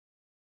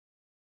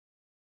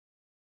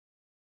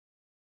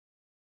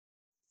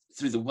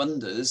through the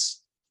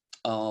wonders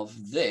of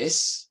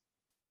this,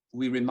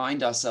 we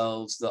remind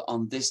ourselves that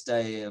on this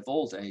day of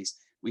all days,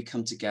 we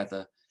come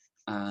together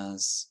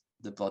as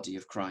the body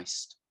of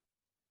Christ.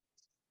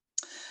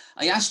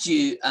 I asked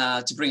you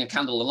to bring a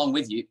candle along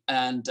with you,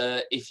 and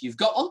if you've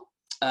got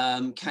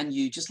one, can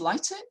you just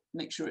light it,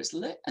 make sure it's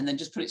lit, and then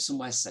just put it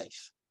somewhere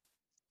safe.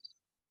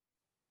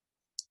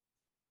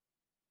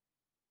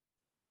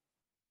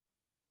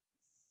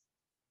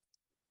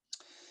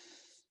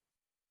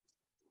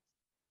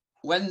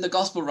 When the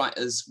gospel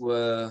writers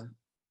were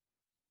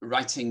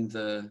writing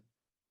the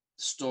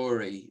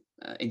story,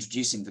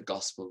 introducing the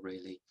gospel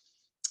really,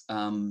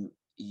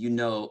 you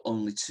know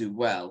only too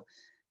well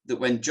that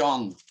when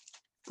John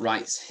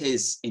writes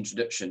his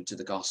introduction to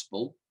the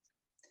gospel,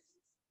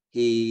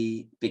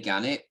 he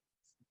began it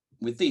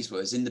with these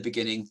words: in the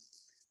beginning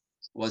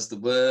was the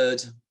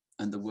Word,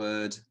 and the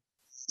Word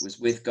was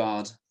with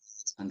God,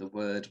 and the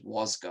Word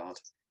was God,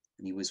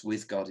 and he was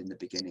with God in the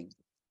beginning.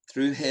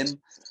 Through him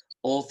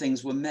all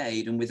things were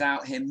made, and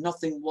without him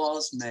nothing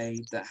was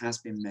made that has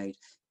been made.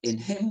 In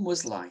him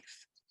was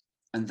life,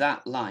 and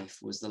that life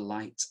was the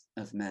light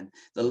of men.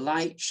 The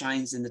light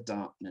shines in the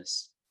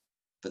darkness,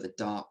 but the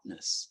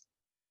darkness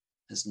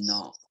has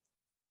not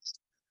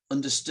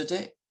understood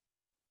it,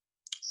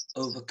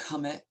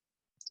 overcome it.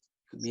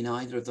 Could mean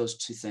either of those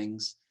two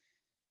things,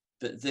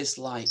 but this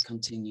light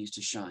continues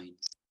to shine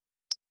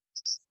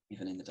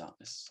even in the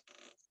darkness,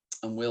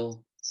 and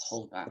we'll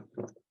hold that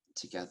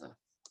together.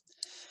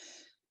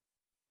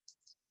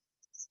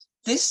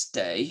 This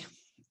day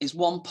is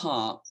one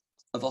part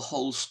of a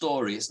whole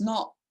story. It's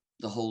not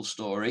the whole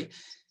story,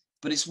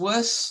 but it's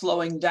worth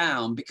slowing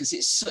down because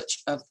it's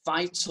such a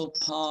vital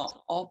part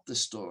of the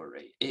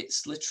story.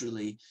 It's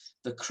literally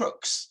the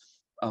crux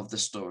of the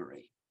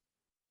story.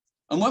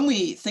 And when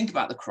we think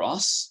about the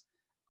cross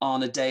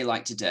on a day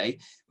like today,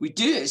 we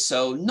do it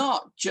so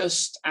not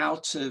just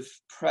out of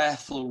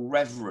prayerful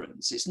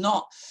reverence. It's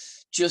not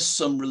just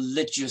some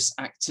religious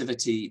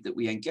activity that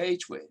we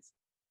engage with.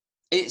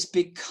 It's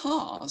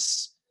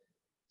because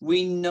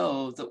we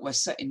know that we're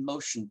set in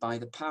motion by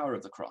the power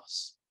of the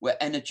cross. We're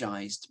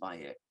energized by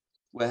it.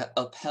 We're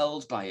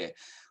upheld by it.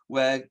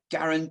 We're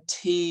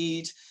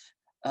guaranteed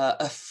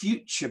a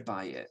future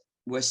by it.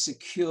 We're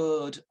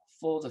secured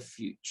for the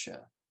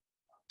future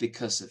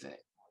because of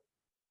it.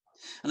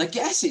 And I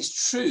guess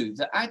it's true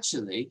that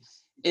actually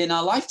in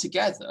our life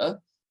together,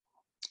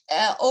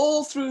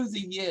 all through the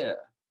year,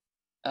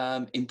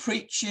 in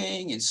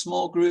preaching, in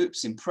small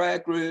groups, in prayer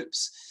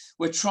groups,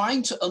 we're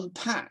trying to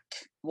unpack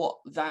what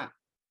that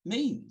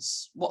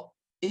means. What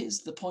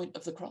is the point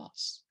of the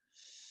cross?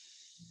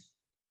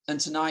 And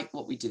tonight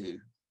what we do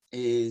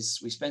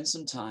is we spend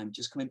some time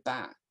just coming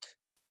back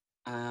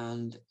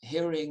and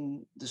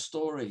hearing the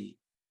story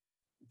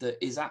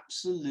that is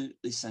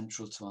absolutely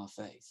central to our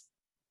faith.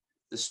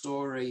 The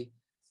story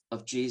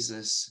of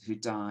Jesus who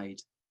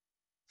died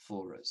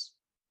for us.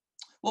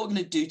 What we're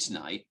going to do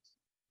tonight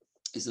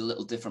is a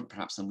little different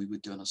perhaps than we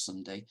would do on a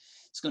Sunday.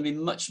 It's going to be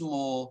much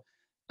more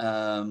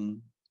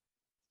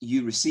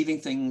you receiving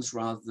things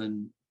rather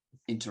than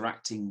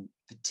interacting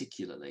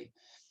particularly.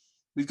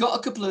 We've got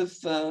a couple of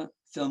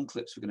film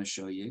clips we're going to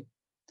show you.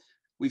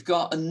 We've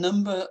got a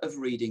number of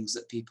readings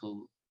that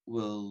people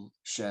will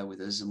share with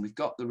us, and we've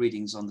got the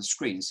readings on the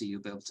screen so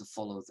you'll be able to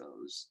follow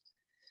those.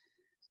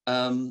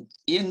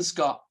 Ian's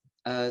got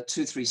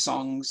 2-3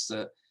 songs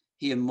that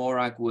he and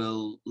Morag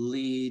will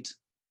lead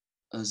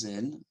us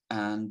in,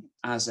 and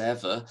as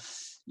ever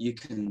you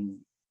can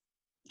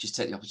just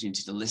take the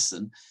opportunity to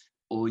listen,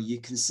 or you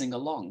can sing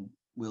along.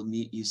 We'll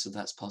mute you so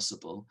that's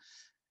possible.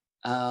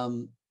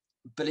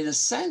 But in a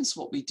sense,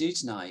 what we do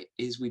tonight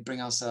is we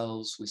bring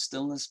ourselves with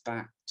stillness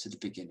back to the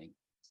beginning.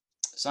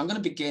 So I'm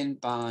going to begin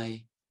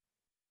by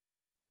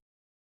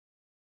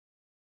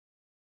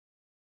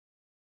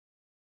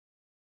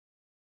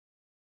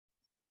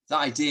the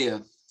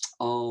idea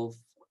of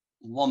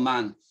one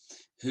man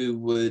who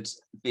would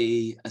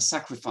be a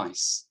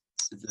sacrifice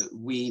that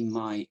we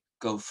might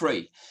go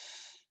free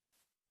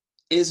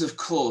is, of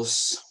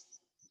course,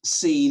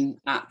 seen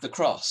at the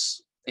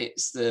cross.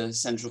 It's the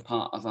central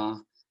part of our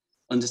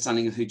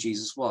understanding of who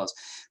Jesus was.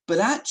 But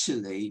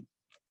actually,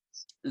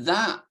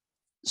 that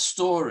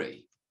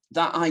story,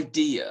 that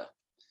idea,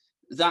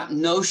 that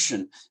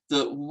notion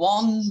that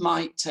one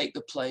might take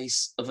the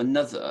place of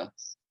another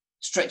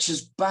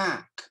stretches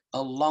back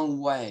a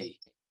long way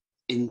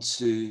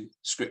into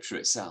Scripture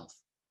itself.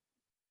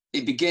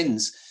 It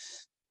begins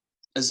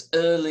as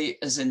early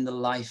as in the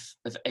life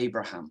of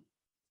Abraham.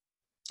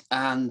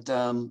 And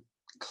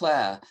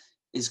Claire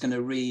is going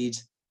to read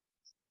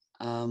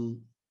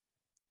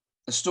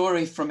a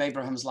story from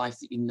Abraham's life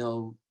that you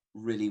know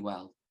really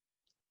well.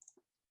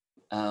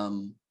 But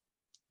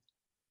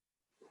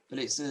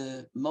it's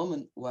a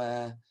moment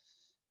where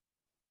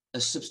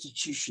a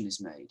substitution is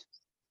made,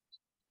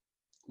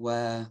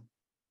 where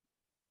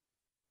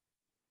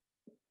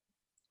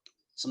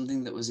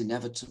something that was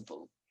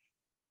inevitable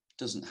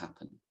doesn't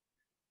happen,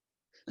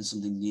 and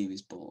something new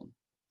is born.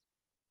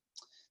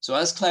 So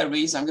as Claire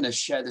reads, I'm going to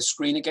share the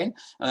screen again,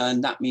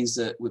 and that means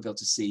that we'll be able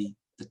to see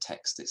the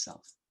text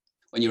itself.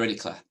 When you're ready,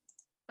 Claire.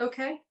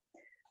 Okay.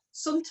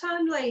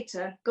 Sometime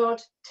later,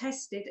 God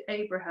tested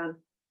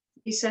Abraham.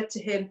 He said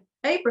to him,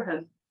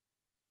 "Abraham."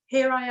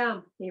 "Here I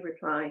am," he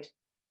replied.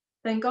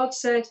 Then God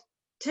said,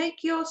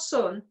 "Take your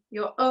son,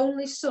 your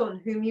only son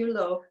whom you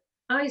love,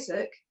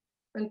 Isaac,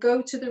 and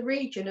go to the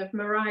region of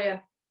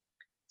Moriah.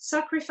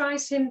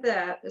 Sacrifice him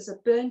there as a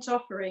burnt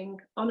offering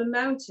on a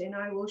mountain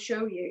I will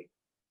show you."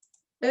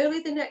 Early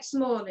the next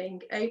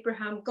morning,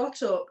 Abraham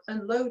got up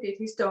and loaded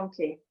his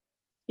donkey.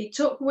 He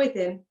took with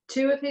him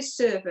 2 of his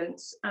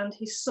servants and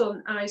his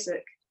son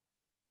Isaac.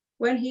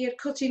 When he had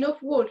cut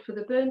enough wood for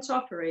the burnt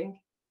offering,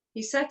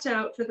 he set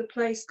out for the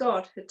place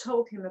God had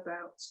told him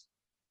about.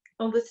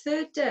 On the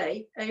 3rd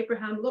day,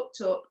 Abraham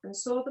looked up and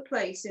saw the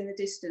place in the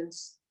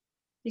distance.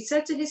 He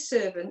said to his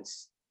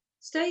servants,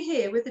 "Stay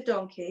here with the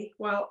donkey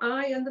while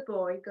I and the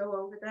boy go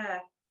over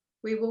there.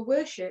 We will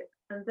worship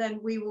and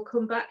then we will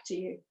come back to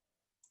you."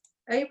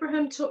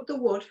 Abraham took the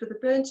wood for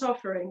the burnt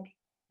offering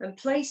and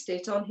placed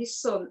it on his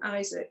son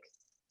Isaac,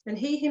 and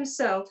he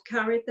himself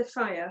carried the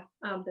fire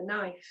and the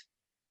knife.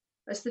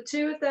 As the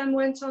 2 of them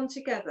went on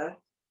together,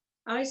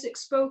 Isaac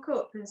spoke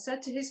up and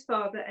said to his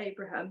father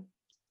Abraham,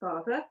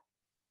 "Father?"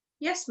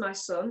 "Yes, my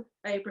son,"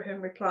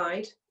 Abraham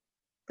replied.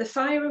 "The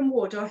fire and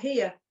wood are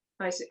here,"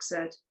 Isaac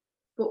said,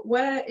 "but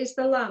where is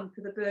the lamb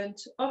for the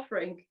burnt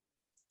offering?"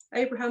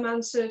 Abraham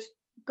answered,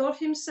 "God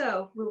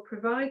himself will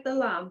provide the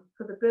lamb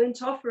for the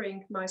burnt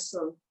offering, my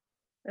son."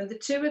 And the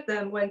 2 of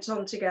them went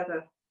on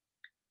together.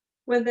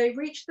 When they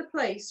reached the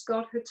place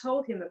God had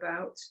told him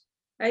about,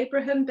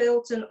 Abraham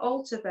built an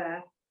altar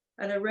there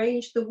and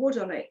arranged the wood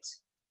on it.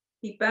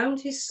 He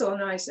bound his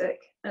son Isaac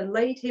and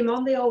laid him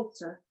on the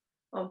altar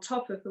on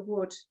top of the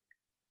wood.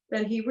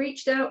 Then he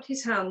reached out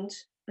his hand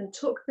and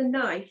took the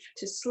knife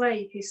to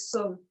slay his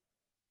son.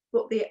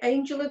 But the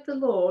angel of the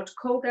Lord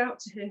called out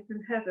to him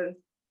from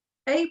heaven,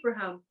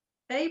 "Abraham,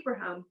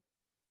 Abraham."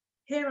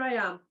 "Here I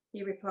am,"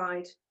 he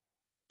replied.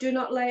 "Do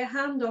not lay a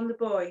hand on the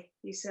boy,"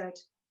 he said.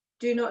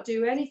 "Do not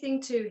do anything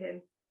to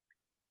him.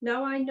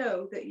 Now I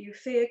know that you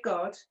fear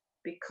God,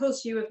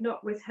 because you have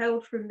not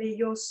withheld from me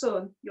your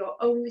son, your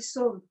only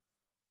son."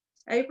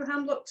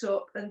 Abraham looked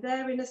up, and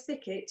there in a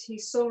thicket he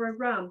saw a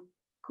ram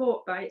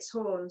caught by its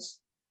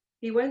horns.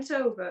 He went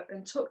over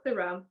and took the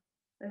ram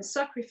and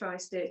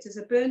sacrificed it as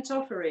a burnt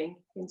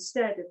offering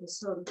instead of his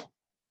son.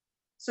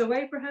 So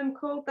Abraham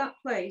called that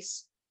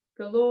place,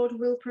 "The Lord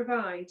will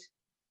provide."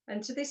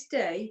 And to this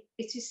day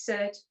it is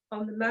said,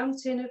 "On the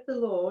mountain of the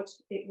Lord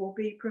it will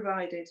be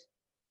provided."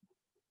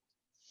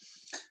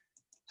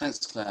 Thanks,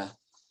 Claire.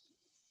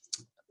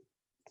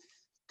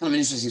 Kind of an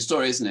interesting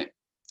story, isn't it?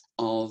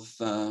 Of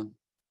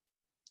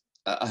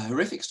a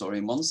horrific story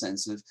in one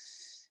sense, of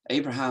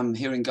Abraham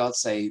hearing God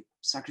say,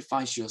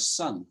 "Sacrifice your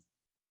son."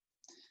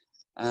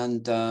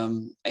 And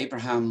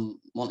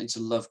Abraham wanting to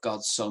love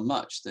God so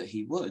much that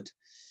he would,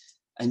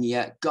 and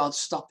yet God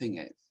stopping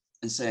it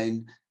and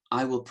saying,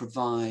 "I will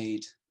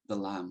provide the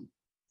lamb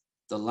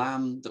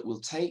that will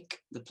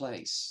take the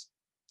place.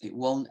 It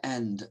won't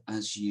end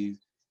as you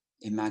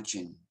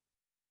imagine."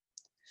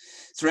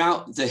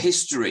 Throughout the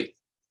history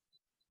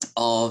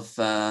of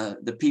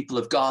the people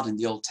of God in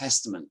the Old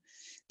Testament,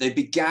 they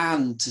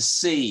began to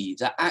see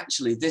that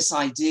actually this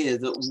idea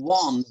that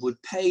one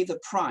would pay the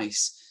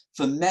price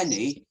for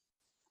many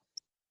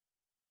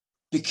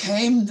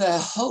became their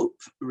hope,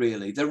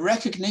 really. The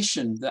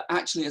recognition that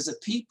actually as a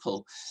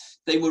people,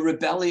 they were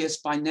rebellious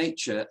by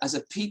nature. As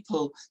a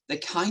people, they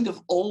kind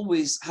of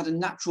always had a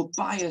natural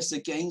bias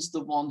against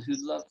the one who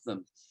loved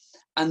them.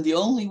 And the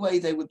only way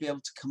they would be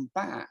able to come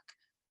back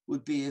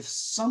would be if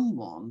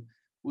someone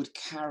would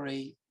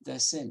carry their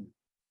sin.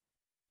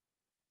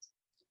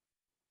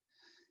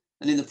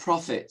 And in the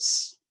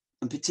prophets,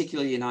 and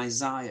particularly in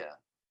Isaiah,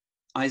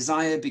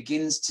 Isaiah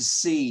begins to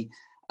see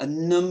a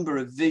number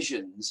of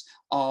visions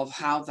of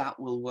how that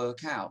will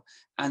work out.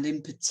 And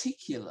in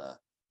particular,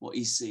 what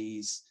he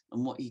sees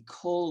and what he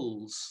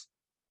calls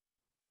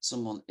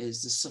someone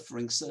is the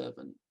suffering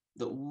servant,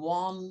 that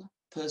one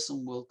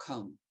person will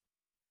come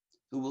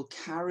who will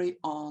carry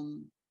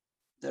on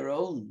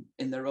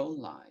in their own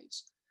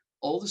lives,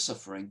 all the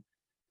suffering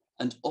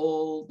and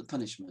all the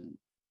punishment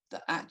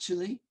that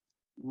actually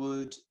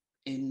would,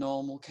 in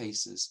normal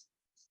cases,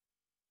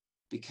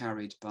 be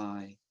carried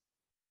by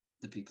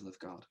the people of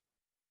God.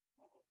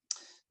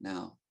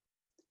 Now,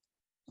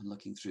 I'm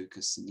looking through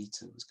because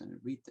Sunita was going to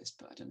read this,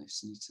 but I don't know if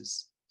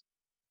Sunita's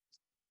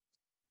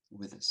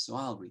with us, so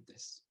I'll read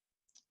this.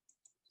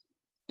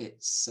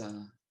 It's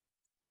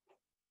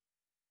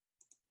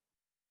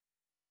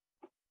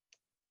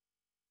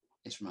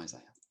from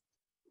Isaiah.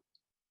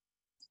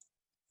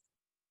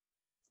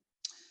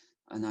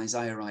 And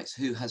Isaiah writes,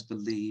 "Who has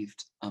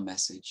believed our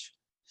message?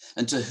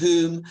 And to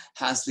whom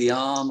has the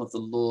arm of the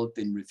Lord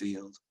been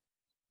revealed?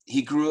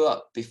 He grew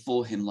up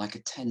before him like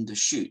a tender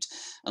shoot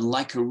and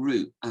like a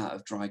root out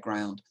of dry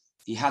ground.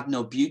 He had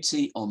no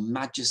beauty or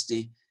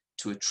majesty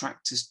to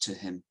attract us to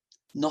him,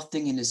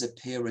 nothing in his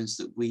appearance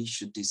that we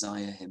should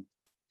desire him.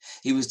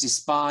 He was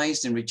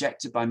despised and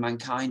rejected by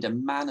mankind, a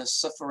man of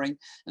suffering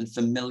and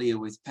familiar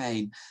with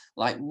pain.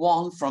 Like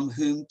one from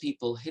whom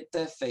people hid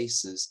their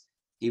faces,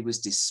 he was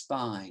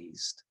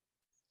despised,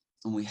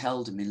 and we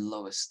held him in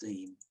low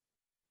esteem.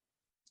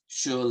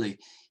 Surely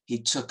he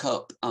took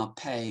up our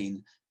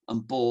pain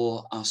and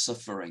bore our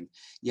suffering,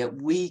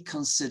 yet we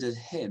considered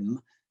him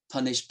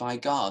punished by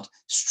God,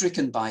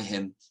 stricken by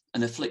him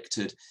and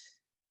afflicted.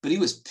 But he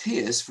was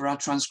pierced for our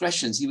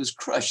transgressions, he was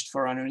crushed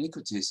for our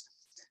iniquities.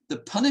 The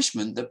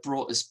punishment that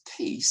brought us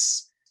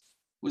peace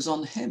was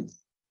on him,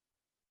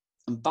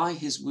 and by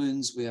his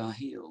wounds we are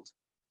healed.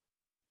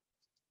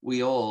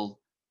 We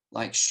all,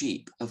 like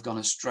sheep, have gone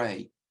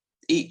astray.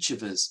 Each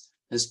of us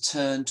has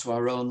turned to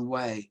our own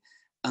way,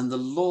 and the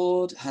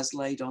Lord has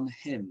laid on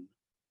him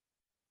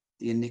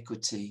the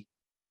iniquity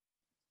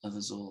of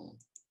us all.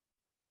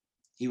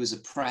 He was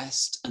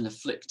oppressed and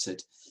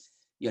afflicted,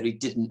 yet he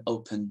didn't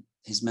open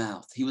his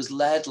mouth. He was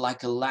led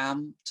like a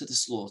lamb to the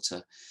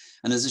slaughter,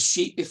 and as a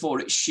sheep before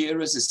its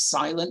shearers is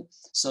silent,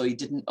 so he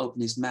didn't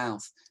open his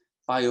mouth.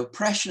 By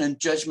oppression and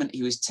judgment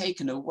he was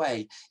taken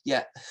away,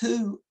 yet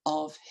who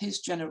of his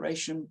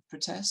generation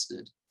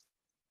protested?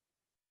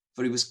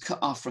 For he was cut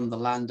off from the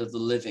land of the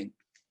living.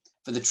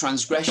 For the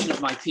transgression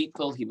of my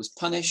people he was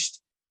punished.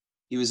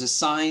 He was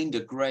assigned a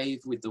grave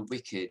with the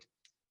wicked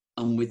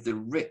and with the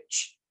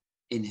rich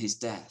in his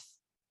death,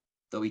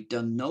 though he'd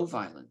done no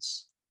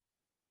violence,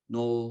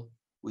 nor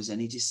was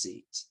any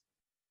deceit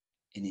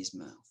in his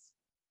mouth.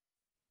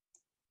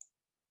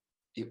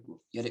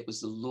 Yet it was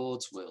the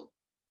Lord's will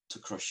to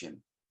crush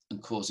him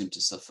and cause him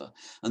to suffer.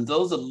 And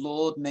though the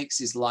Lord makes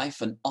his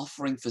life an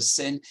offering for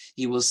sin,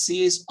 he will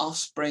see his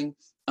offspring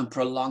and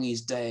prolong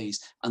his days,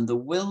 and the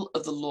will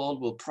of the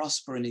Lord will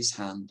prosper in his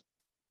hand.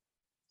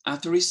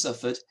 After he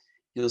suffered,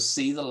 he'll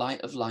see the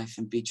light of life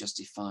and be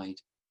justified.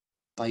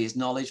 By his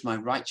knowledge, my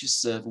righteous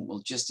servant will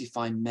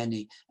justify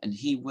many, and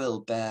he will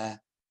bear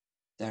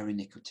their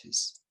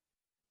iniquities.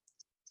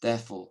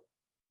 Therefore,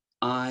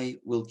 I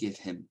will give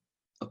him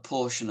a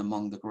portion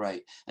among the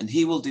great, and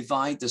he will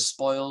divide the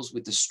spoils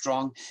with the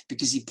strong,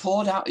 because he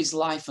poured out his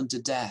life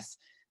unto death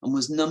and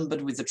was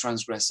numbered with the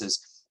transgressors.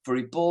 For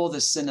he bore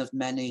the sin of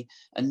many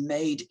and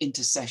made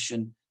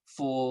intercession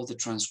for the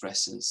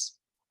transgressors.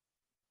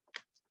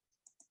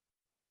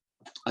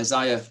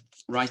 Isaiah,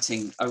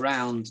 writing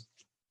around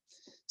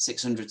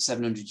 600,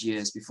 700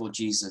 years before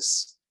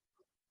Jesus,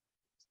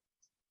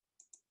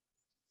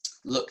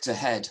 looked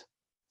ahead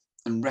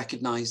and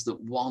recognized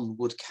that one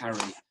would carry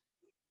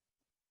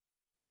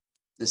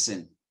the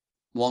sin,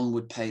 one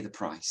would pay the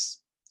price,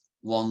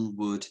 one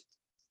would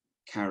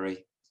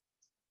carry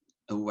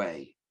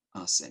away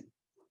our sin.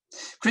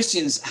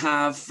 Christians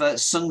have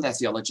sung their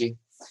theology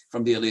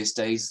from the earliest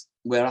days.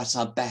 We're at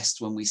our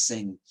best when we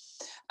sing.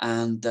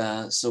 And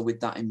so with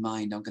that in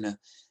mind, I'm going to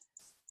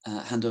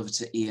hand over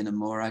to Ian and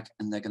Morag,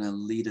 and they're going to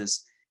lead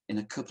us in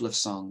a couple of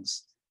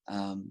songs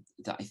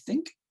that I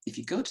think, if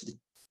you go to the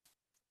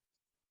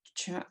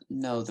chat,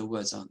 no, the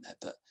words aren't there,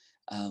 but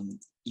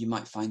you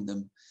might find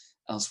them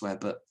elsewhere.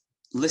 But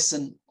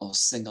listen or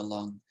sing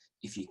along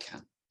if you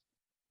can.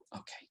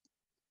 Okay.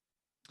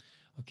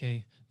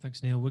 Okay,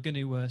 thanks, Neil. We're going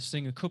to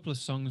sing a couple of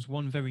songs,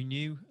 one very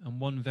new and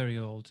one very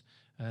old.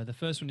 The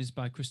first one is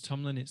by Chris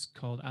Tomlin. It's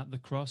called At the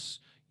Cross,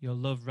 Your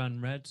Love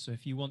Ran Red. So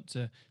if you want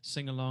to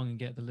sing along and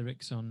get the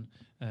lyrics on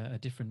a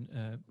different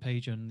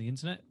page on the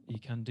internet, you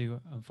can do.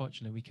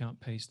 Unfortunately, we can't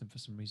paste them for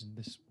some reason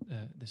this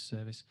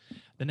service.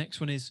 The next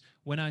one is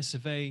When I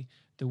Survey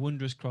the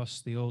Wondrous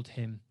Cross, the old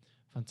hymn.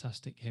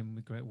 Fantastic hymn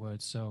with great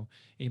words. So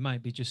it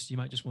might be just, you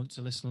might just want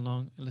to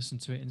listen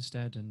to it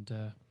instead, and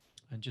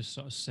just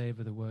sort of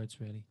savor the words,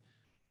 really.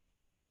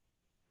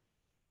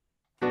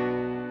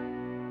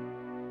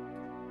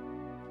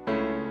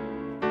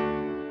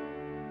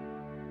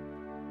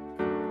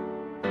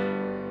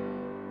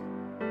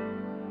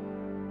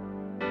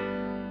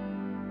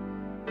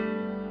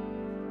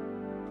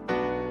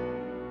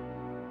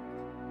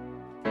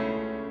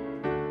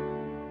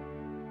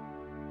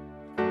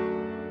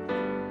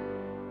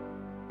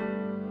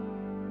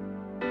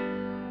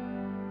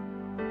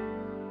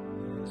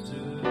 There's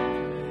a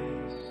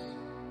place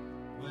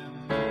where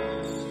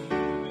mercy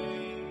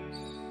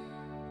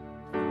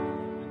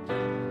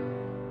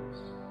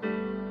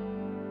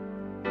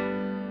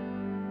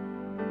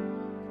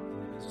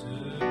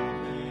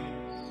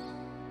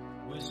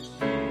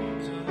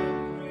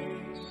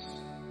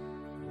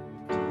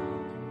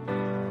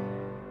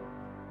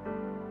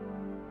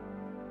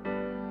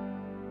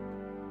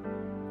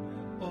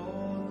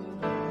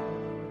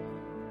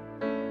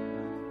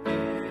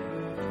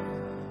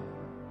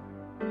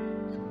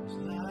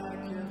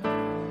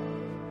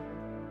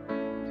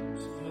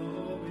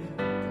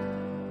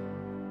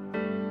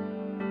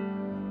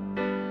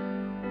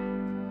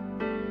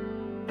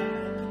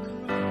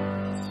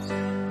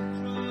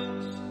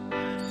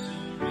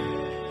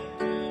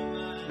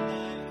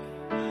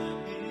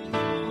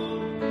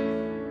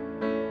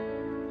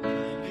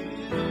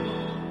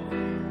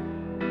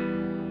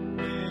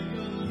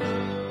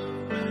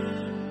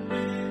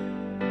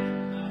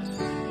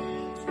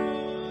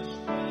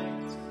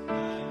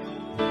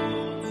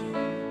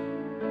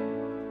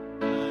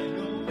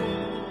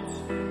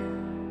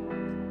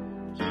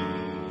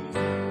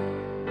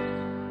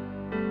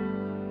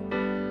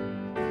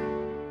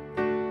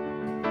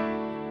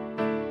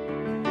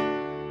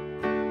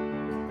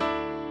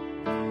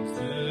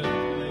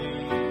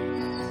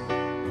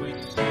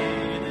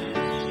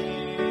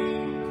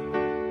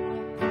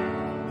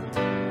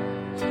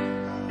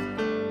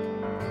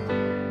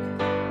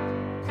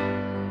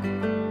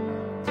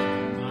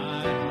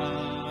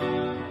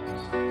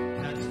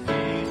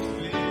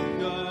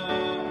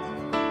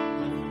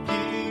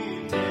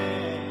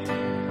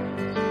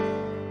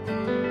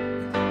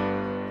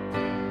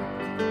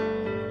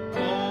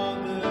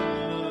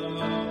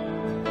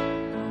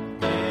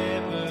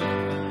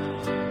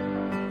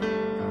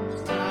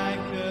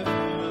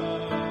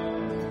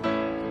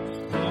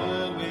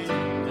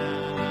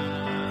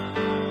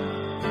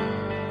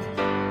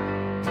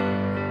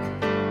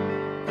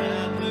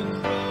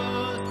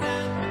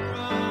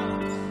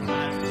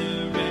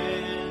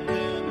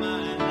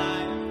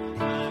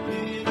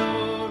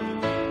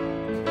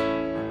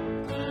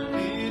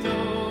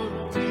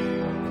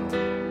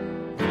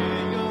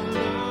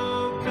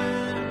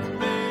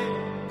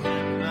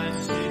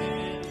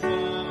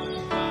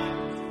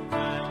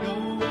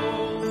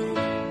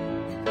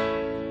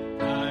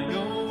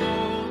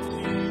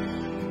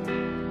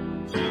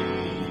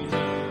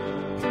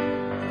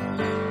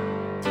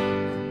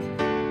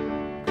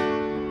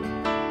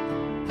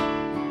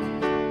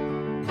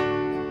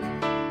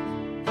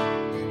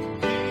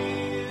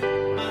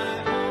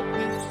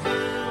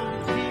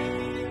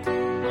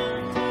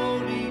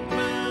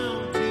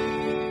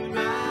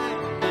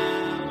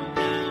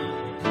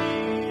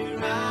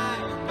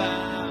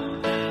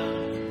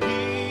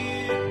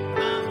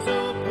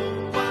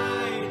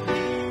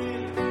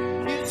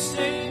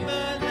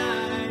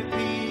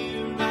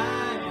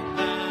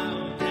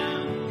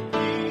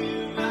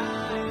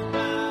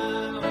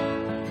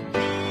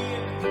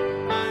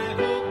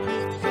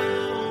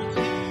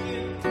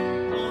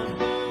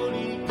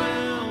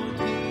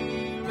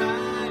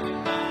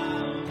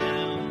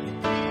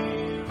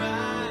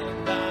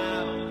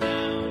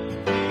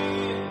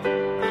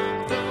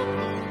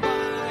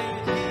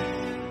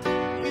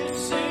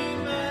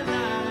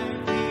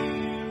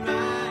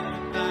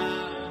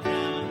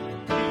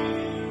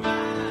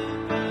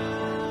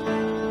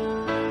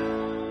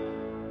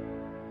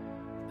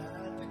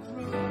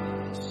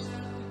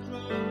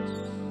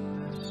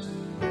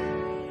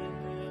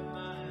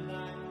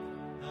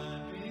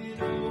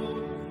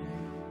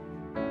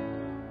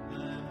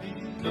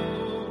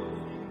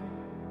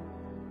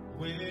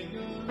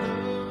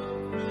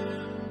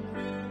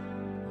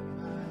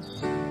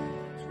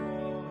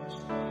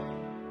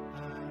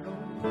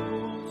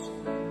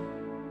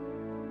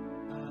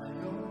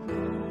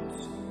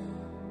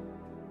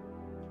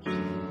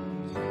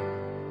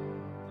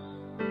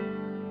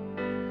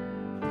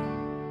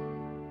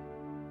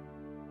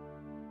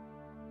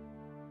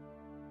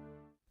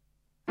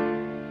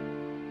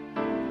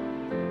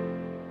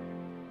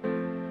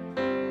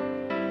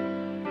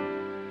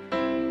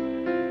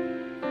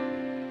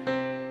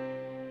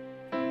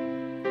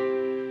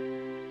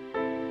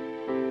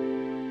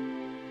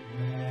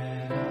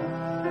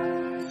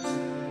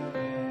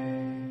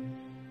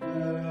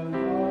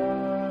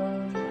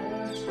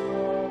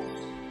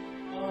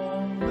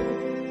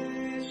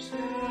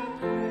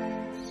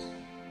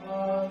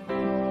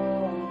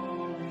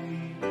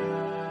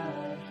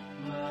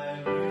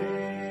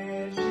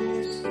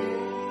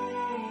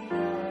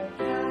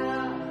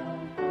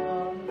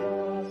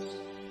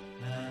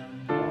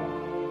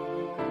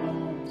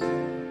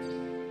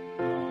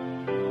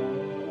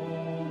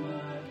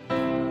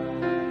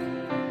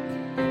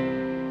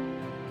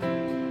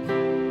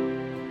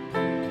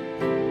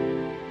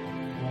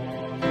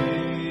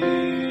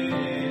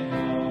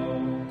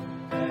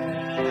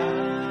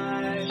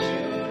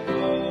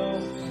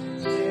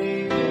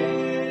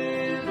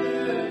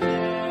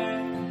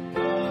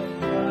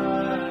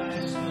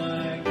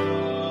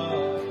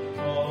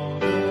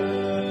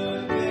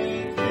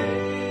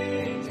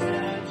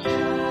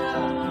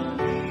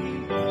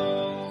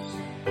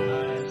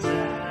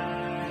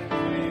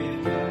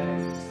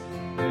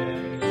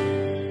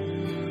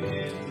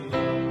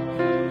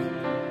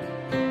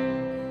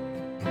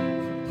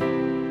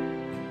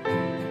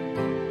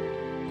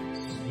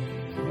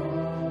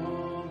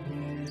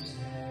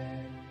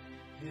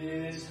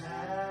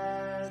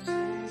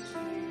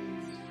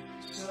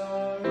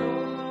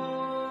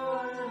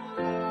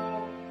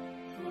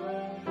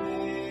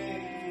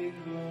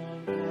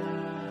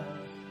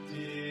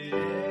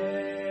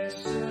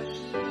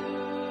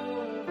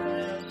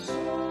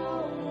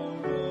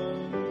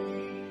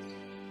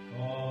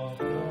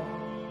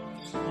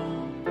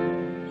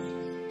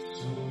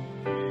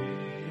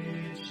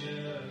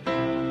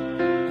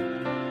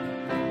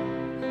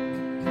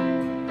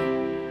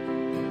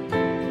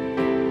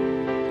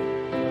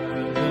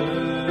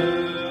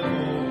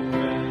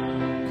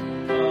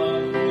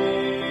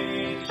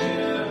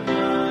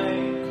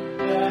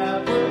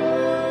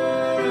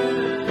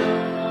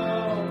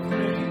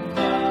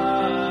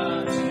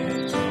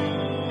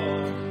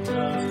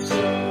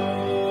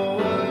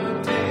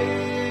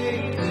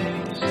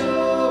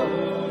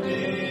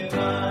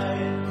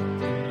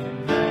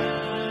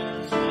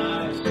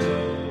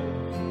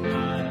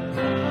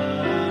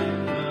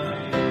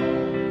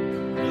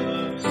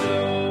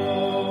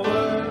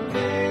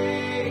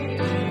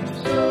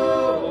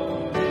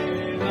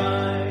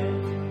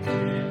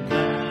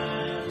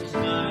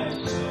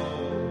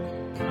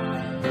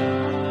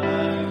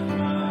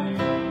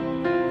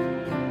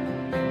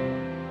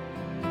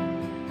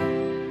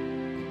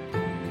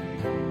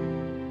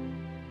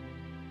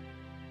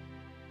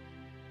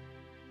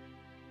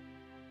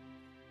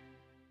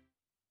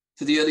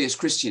For the earliest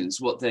Christians,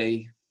 what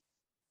they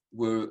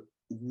were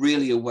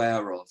really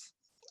aware of,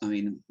 I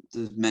mean,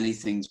 there's many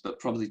things, but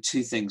probably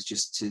two things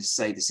just to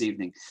say this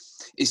evening,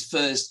 is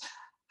first,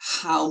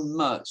 how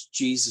much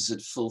Jesus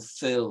had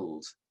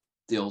fulfilled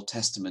the Old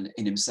Testament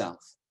in himself.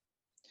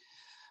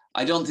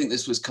 I don't think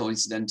this was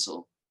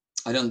coincidental.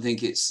 I don't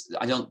think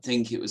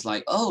it was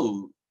like,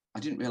 oh,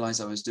 I didn't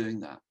realize I was doing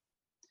that.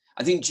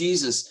 I think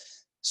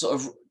Jesus sort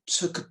of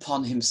took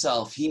upon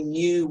himself. He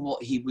knew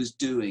what he was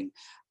doing.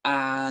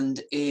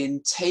 And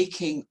in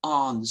taking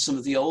on some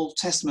of the Old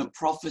Testament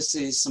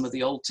prophecies, some of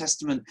the Old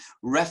Testament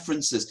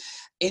references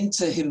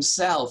into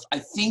himself, I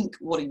think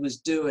what he was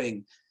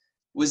doing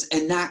was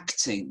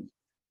enacting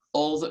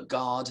all that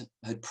God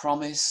had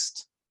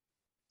promised,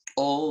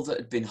 all that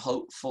had been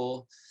hoped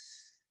for,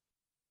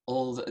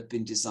 all that had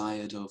been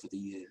desired over the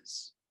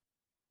years.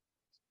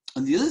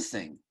 And the other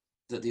thing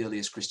that the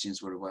earliest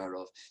Christians were aware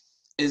of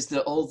is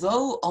that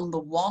although on the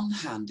one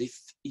hand, if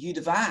you'd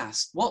have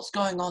asked what's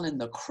going on in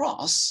the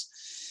cross,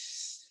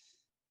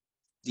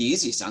 the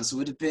easiest answer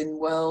would have been,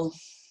 well,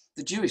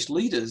 the Jewish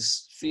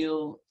leaders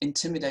feel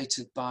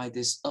intimidated by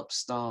this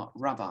upstart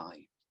rabbi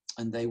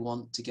and they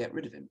want to get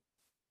rid of him.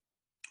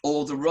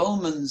 Or the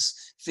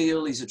Romans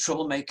feel he's a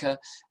troublemaker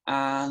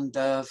and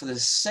for the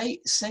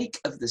sake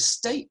of the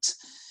state,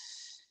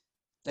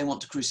 they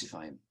want to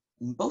crucify him.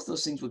 And both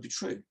those things would be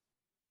true.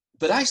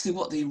 But actually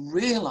what they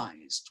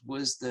realized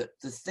was that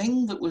the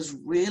thing that was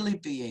really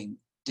being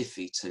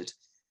defeated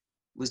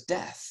was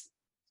death.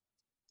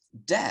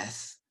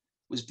 Death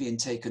was being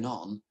taken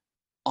on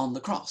the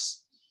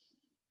cross.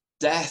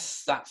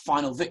 Death, that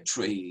final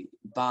victory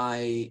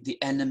by the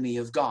enemy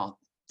of God,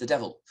 the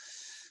devil.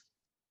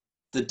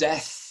 The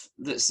death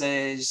that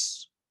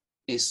says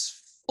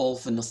it's all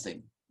for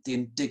nothing. The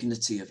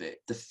indignity of it,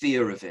 the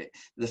fear of it,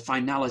 the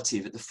finality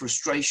of it, the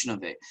frustration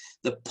of it,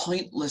 the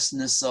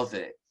pointlessness of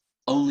it,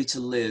 only to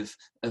live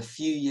a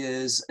few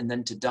years and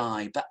then to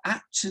die. But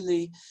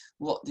actually,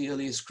 what the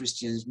earliest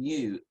Christians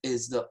knew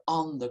is that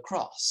on the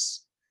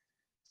cross,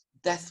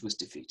 death was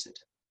defeated.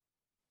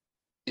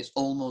 It's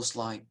almost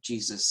like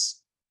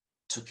Jesus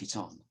took it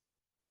on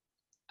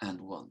and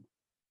won.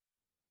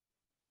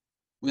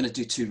 We're going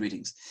to do two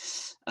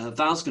readings.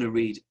 Val's going to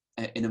read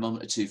in a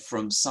moment or two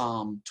from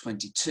Psalm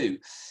 22.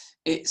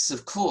 It's,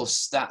 of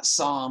course, that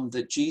psalm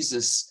that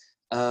Jesus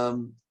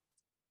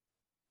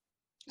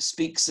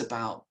speaks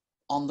about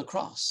on the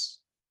cross.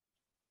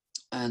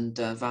 And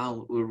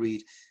Val will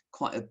read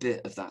quite a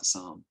bit of that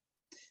psalm.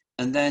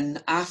 And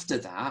then after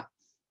that,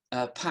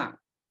 Pat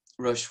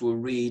Rush will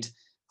read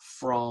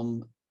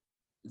from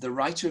the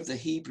writer of the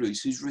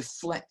Hebrews, who's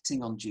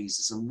reflecting on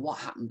Jesus and what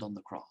happened on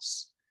the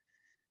cross,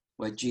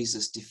 where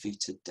Jesus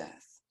defeated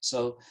death.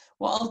 So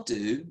what I'll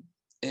do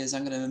is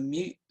I'm going to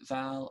unmute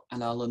Val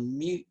and I'll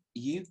unmute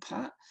you,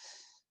 Pat,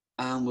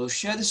 and we'll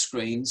share the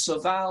screen. So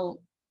Val,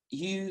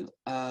 you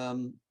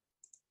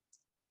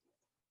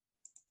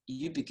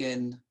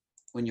begin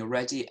when you're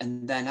ready,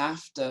 and then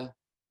after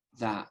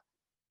that,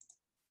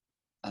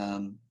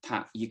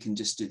 Pat, you can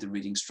just do the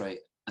reading straight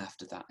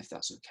after that, if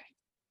that's okay.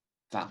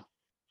 Val.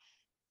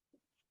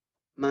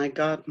 My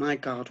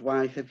God,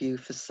 why have you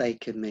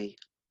forsaken me?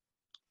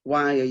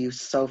 Why are you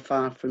so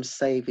far from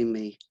saving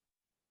me,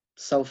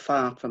 so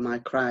far from my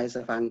cries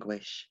of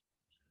anguish?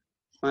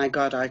 My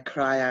God, I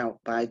cry out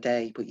by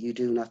day, but you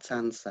do not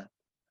answer,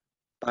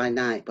 by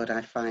night, but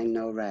I find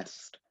no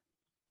rest.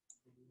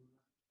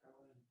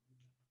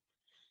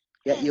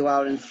 Yet you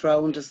are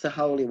enthroned as the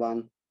Holy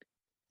One.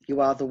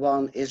 You are the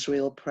one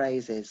Israel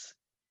praises.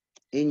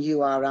 In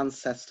you our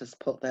ancestors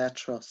put their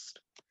trust.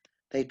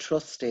 They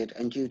trusted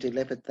and you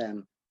delivered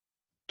them.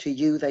 To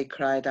you they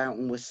cried out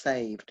and were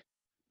saved.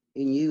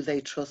 In you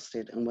they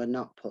trusted and were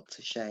not put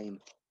to shame.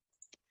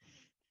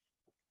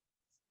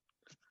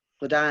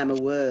 But I am a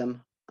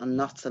worm and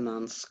not a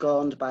man,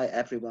 scorned by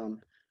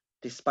everyone,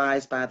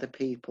 despised by the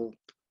people.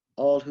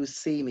 All who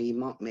see me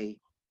mock me.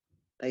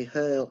 They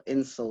hurl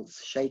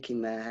insults,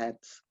 shaking their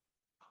heads.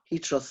 He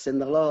trusts in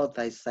the Lord,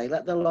 they say.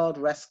 Let the Lord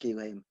rescue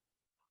him.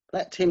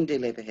 Let him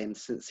deliver him,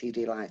 since he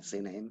delights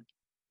in him.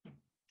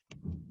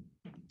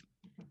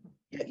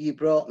 Yet you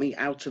brought me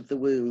out of the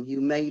womb.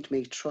 You made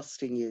me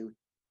trust in you,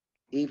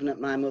 even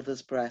at my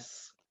mother's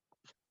breasts.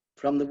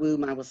 From the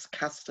womb I was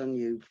cast on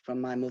you,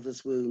 from my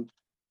mother's womb.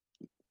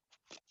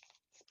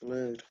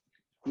 Lord,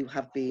 you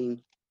have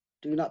been.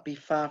 Do not be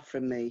far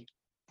from me.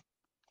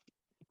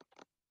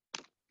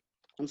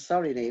 I'm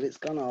sorry, Neil, it's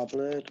gone all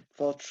blurred.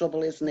 For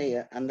trouble is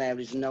near, and there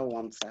is no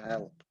one to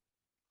help.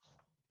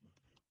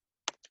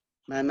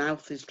 My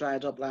mouth is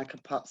dried up like a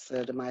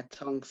potsherd, and my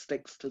tongue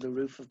sticks to the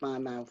roof of my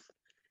mouth.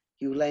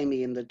 You lay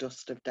me in the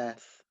dust of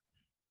death.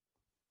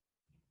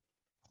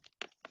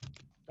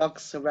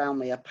 Dogs surround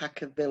me, a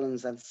pack of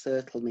villains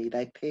encircle me.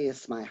 They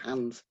pierce my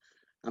hands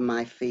and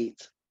my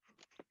feet.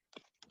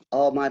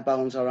 All my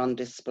bones are on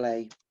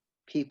display.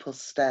 People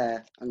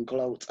stare and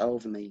gloat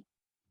over me.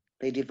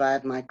 They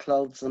divide my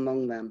clothes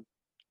among them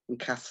and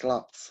cast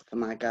lots for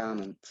my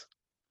garment.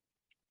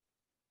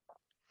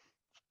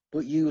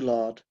 But you,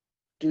 Lord,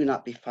 do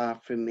not be far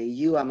from me.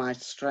 You are my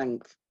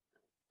strength.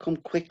 Come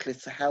quickly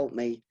to help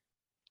me.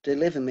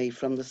 Deliver me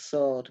from the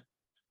sword,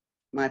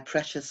 my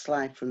precious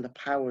life from the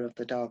power of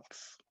the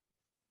dogs.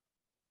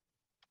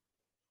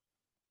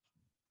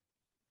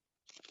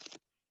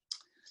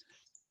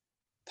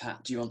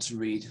 Pat, do you want to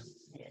read?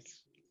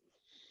 Yes.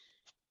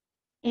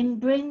 In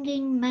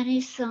bringing many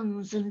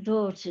sons and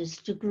daughters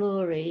to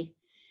glory,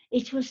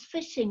 it was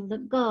fitting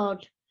that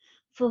God,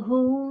 for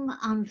whom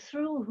and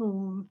through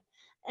whom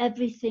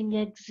everything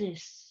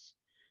exists,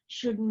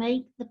 should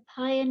make the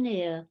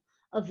pioneer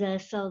of their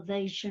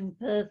salvation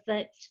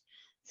perfect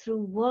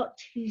through what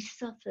he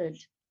suffered.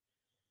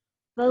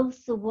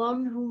 Both the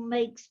one who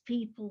makes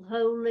people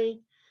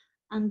holy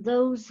and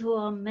those who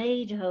are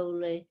made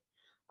holy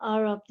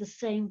are of the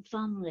same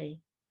family.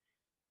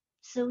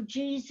 So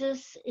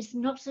Jesus is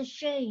not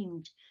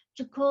ashamed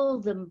to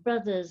call them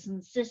brothers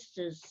and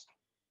sisters.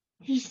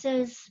 He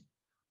says,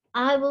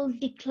 I will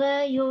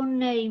declare your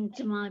name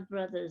to my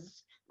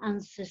brothers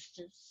and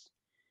sisters.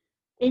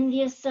 In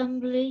the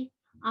assembly,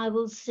 I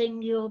will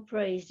sing your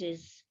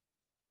praises.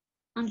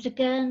 And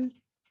again,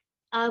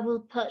 I will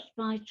put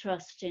my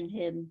trust in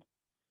him.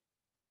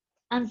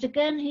 And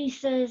again he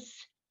says,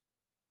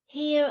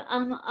 here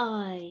am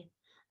I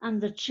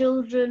and the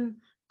children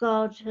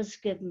God has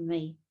given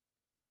me.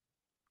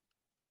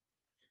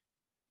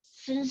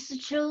 Since the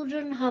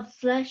children have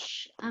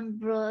flesh and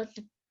blood,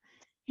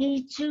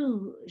 he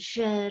too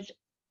shared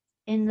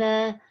in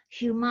their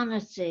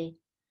humanity,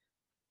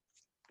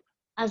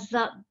 as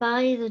that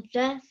by the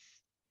death,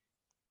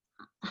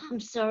 I'm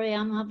sorry,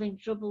 I'm having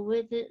trouble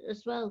with it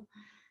as well,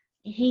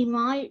 he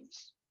might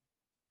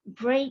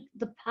break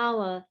the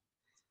power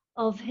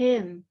of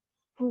him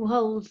who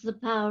holds the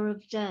power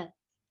of death,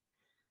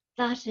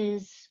 that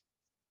is,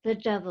 the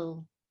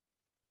devil,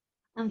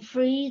 and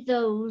free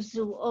those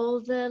who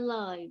all their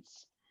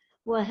lives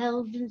were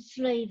held in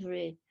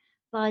slavery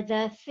by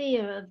their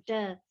fear of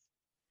death.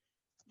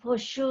 For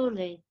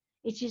surely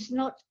it is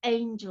not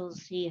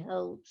angels he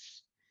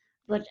holds,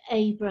 but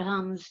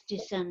Abraham's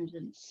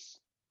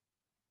descendants.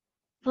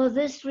 For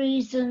this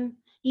reason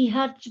he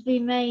had to be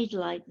made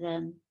like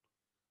them,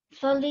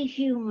 fully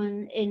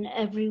human in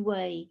every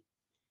way,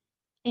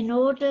 in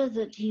order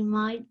that he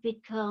might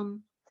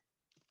become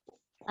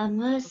a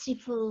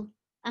merciful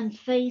and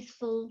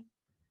faithful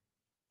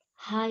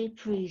high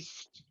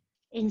priest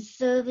in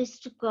service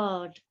to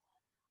God,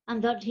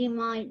 and that he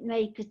might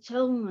make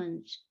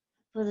atonement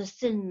for the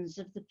sins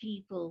of the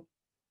people.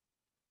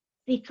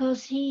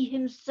 Because he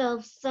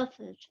himself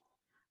suffered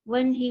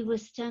when he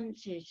was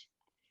tempted,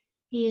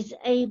 he is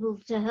able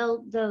to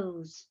help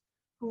those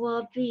who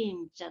are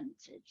being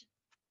tempted.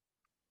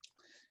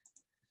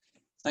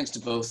 Thanks to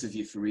both of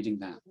you for reading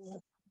that.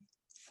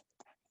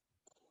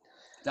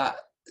 That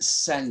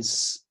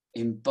sense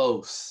in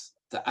both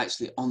that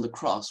actually on the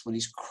cross, when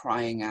he's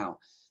crying out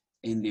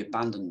in the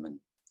abandonment,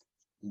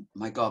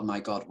 my God,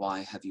 why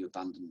have you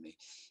abandoned me?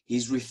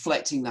 He's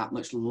reflecting that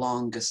much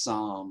longer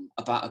psalm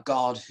about a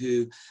God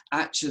who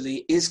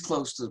actually is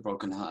close to the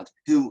broken heart,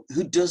 who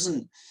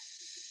doesn't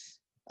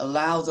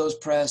allow those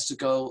prayers to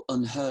go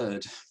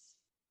unheard.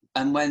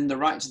 And when the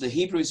writer to the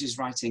Hebrews is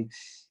writing,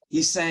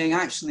 he's saying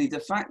actually the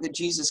fact that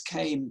Jesus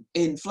came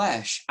in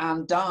flesh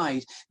and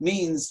died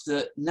means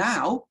that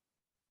now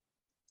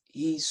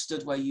he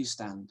stood where you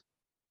stand,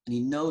 and he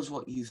knows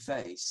what you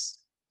face,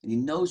 and he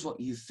knows what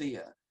you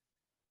fear,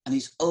 and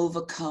he's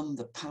overcome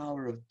the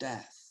power of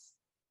death.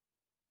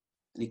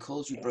 And he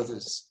calls you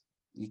brothers,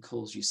 and he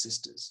calls you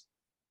sisters.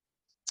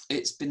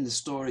 It's been the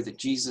story that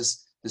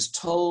Jesus has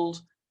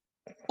told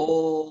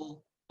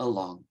all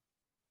along.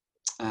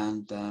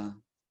 And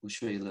we'll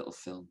show you a little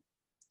film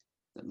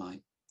that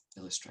might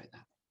illustrate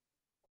that.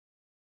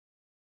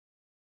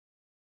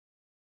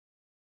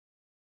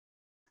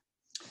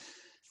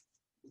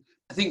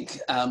 I think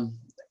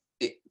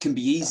it can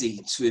be easy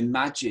to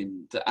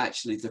imagine that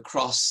actually the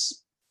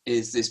cross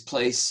is this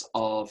place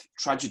of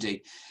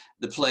tragedy,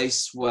 the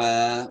place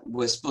where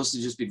we're supposed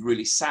to just be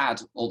really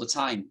sad all the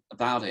time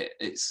about it.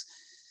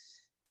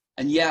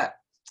 And yet,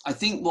 I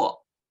think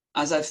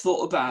as I've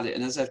thought about it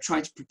and as I've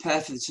tried to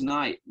prepare for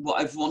tonight, what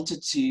I've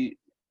wanted to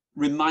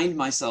remind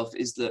myself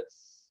is that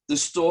the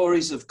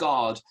stories of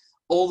God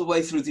all the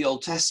way through the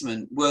Old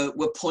Testament were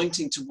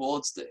pointing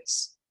towards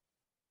this.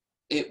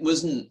 It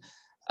wasn't,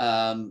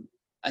 and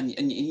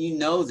you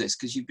know this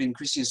because you've been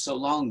Christians so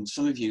long,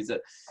 some of you,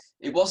 that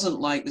it wasn't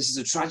like this is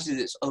a tragedy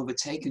that's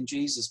overtaken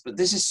Jesus, but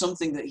this is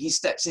something that he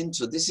steps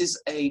into. This is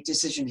a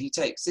decision he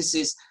takes. This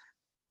is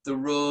the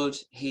road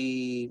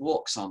he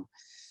walks on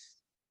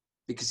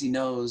because he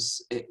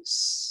knows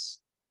it's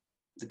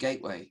the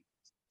gateway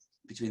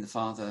between the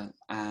Father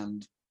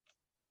and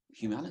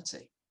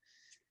humanity.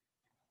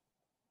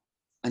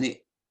 And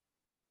it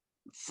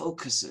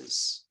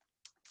focuses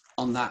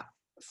on that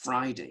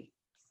Friday,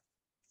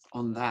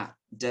 on that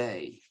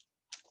day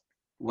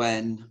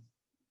when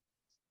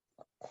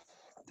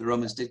the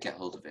Romans did get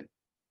hold of him,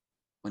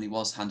 when he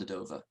was handed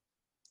over,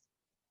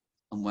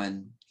 and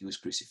when he was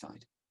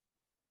crucified.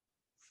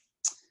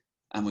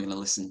 And we're going to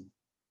listen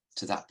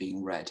to that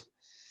being read.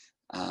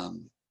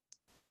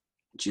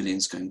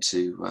 Julian's going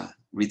to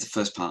read the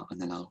first part,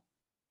 and then I'll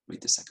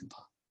read the second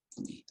part.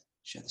 Let me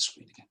share the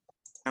screen again.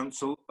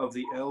 Council of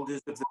the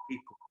elders of the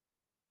people,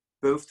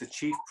 both the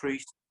chief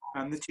priests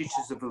and the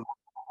teachers of the law,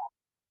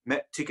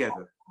 met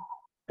together.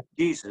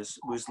 Jesus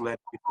was led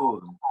before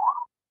them.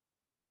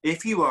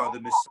 "If you are the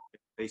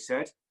Messiah," they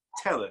said,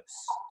 "tell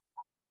us."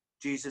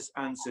 Jesus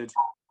answered,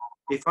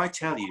 "If I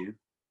tell you,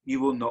 you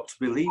will not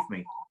believe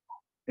me.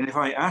 And if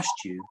I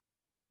asked you,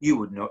 you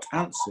would not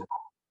answer.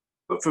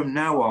 But from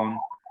now on,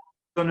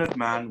 the Son of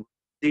Man,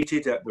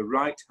 seated at the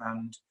right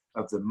hand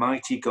of the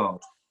mighty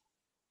God."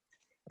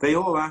 They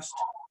all asked,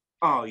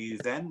 "Are you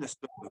then the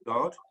Son of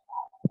God?"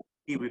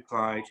 He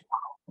replied,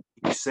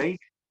 "You say."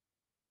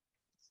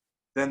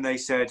 Then they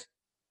said,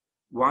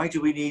 "Why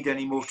do we need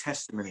any more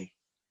testimony?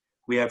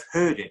 We have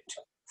heard it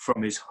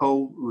from his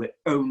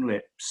own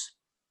lips."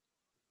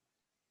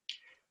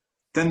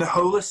 Then the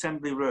whole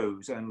assembly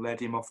rose and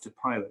led him off to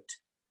Pilate,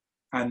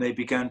 and they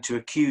began to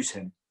accuse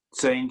him,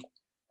 saying,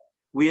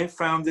 "We have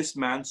found this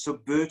man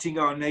subverting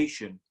our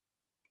nation.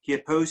 He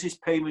opposes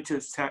payment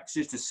of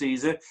taxes to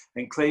Caesar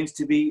and claims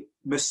to be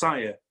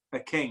Messiah, a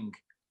king."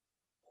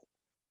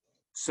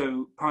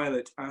 So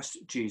Pilate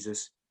asked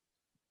Jesus,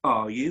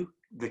 "Are you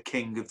the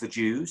king of the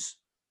Jews?"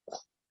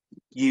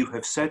 "You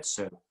have said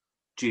so,"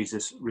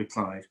 Jesus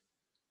replied.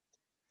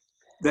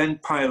 Then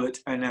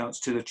Pilate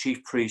announced to the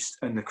chief priests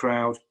and the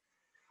crowd,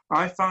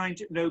 "I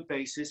find no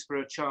basis for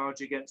a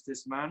charge against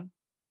this man."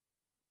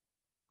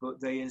 But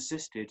they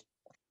insisted,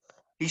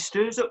 "He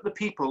stirs up the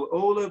people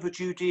all over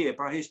Judea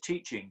by his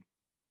teaching.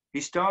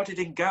 He started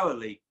in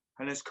Galilee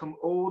and has come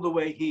all the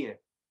way here."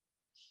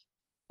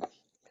 On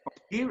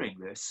hearing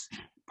this,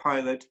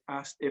 Pilate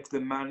asked if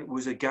the man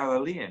was a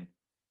Galilean.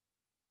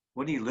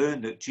 When he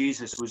learned that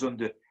Jesus was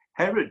under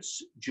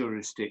Herod's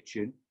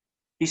jurisdiction,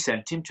 he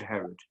sent him to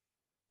Herod,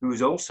 who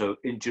was also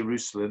in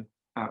Jerusalem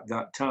at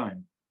that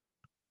time.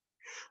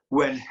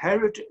 When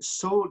Herod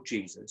saw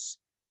Jesus,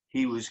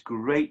 he was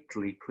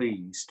greatly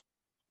pleased,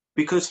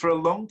 because for a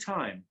long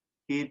time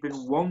he had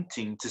been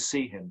wanting to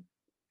see him.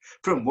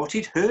 From what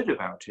he'd heard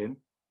about him,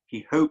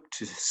 he hoped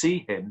to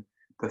see him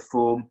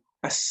perform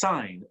a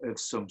sign of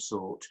some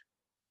sort.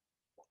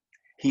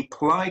 He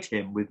plied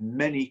him with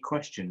many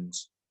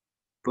questions,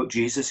 but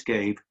Jesus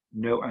gave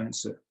no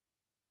answer.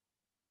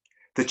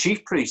 The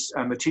chief priests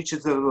and the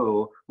teachers of the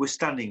law were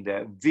standing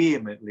there,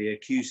 vehemently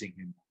accusing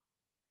him.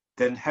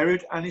 Then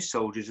Herod and his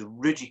soldiers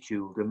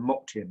ridiculed and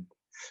mocked him.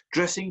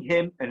 Dressing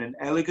him in an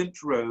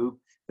elegant robe,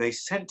 they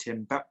sent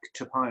him back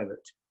to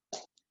Pilate.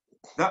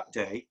 That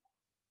day,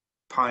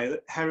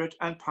 Herod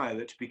and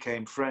Pilate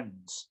became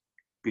friends.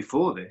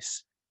 Before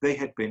this, they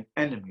had been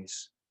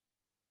enemies.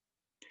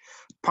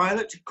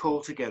 Pilate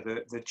called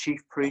together the chief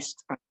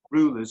priests and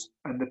rulers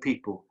and the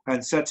people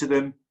and said to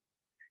them,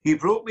 "You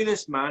brought me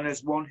this man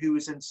as one who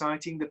is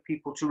inciting the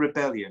people to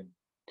rebellion.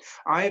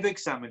 I have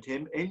examined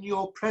him in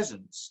your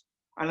presence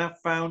and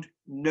have found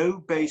no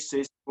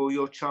basis for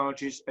your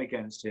charges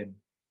against him.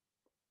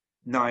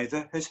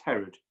 Neither has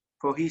Herod,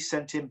 for he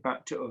sent him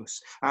back to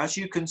us. As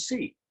you can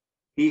see,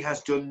 he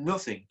has done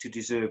nothing to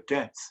deserve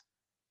death.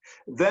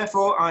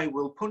 Therefore, I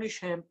will punish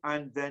him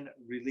and then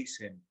release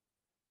him."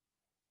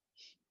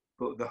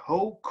 But the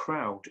whole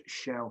crowd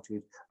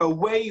shouted,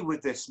 "Away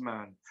with this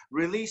man!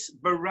 Release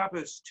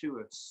Barabbas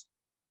to us!"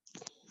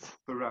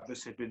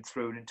 Barabbas had been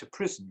thrown into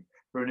prison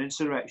for an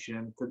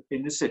insurrection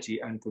in the city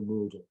and for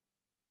murder.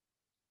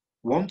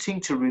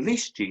 Wanting to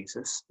release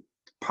Jesus,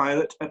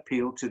 Pilate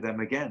appealed to them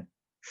again,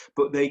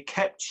 but they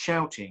kept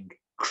shouting,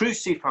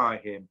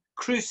 "Crucify him!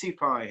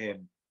 Crucify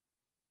him!"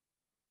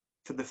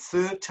 For the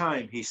third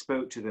time he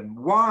spoke to them.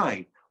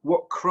 "Why?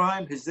 What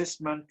crime has this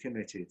man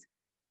committed?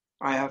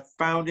 I have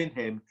found in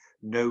him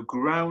no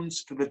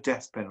grounds for the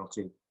death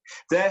penalty.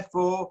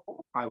 Therefore,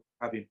 I will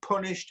have him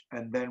punished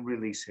and then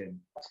release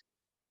him."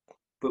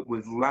 But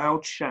with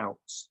loud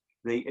shouts,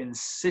 they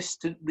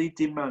insistently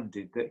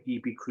demanded that he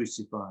be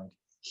crucified,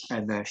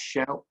 and their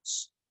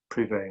shouts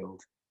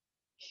prevailed.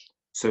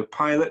 So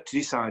Pilate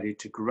decided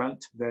to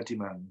grant their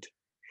demand.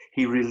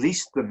 He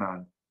released the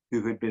man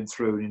who had been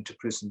thrown into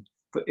prison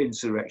for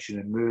insurrection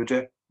and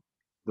murder,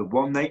 the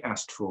one they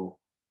asked for,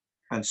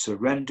 and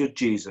surrendered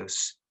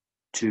Jesus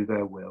to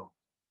their will.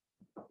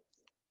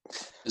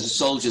 As the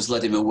soldiers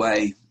led him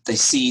away, they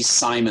seized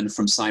Simon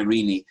from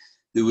Cyrene,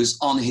 who was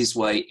on his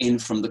way in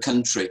from the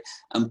country,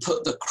 and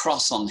put the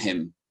cross on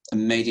him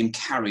and made him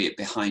carry it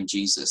behind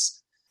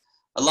Jesus.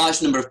 A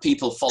large number of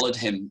people followed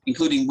him,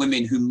 including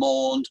women who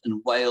mourned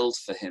and wailed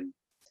for him.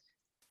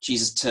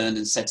 Jesus turned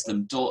and said to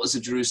them, "Daughters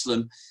of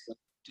Jerusalem,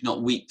 do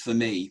not weep for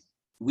me.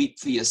 Weep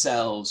for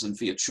yourselves and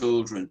for your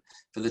children,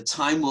 for the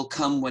time will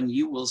come when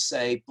you will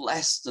say,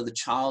 'Blessed are the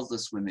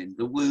childless women,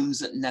 the wombs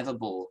that never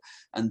bore,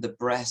 and the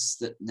breasts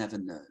that never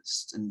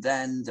nursed.' And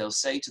then they'll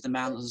say to the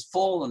mountains,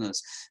 'Fall on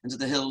us,' and to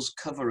the hills,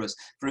 'Cover us.'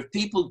 For if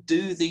people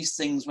do these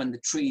things when the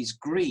tree is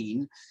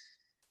green,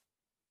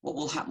 what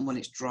will happen when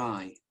it's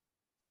dry?"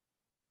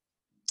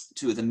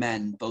 Two of the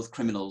men, both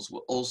criminals,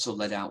 were also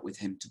led out with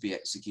him to be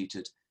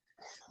executed.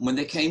 And when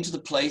they came to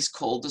the place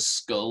called the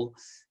Skull,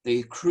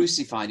 they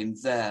crucified him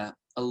there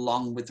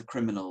along with the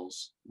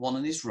criminals, one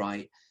on his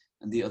right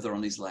and the other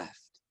on his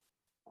left.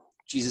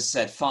 Jesus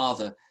said,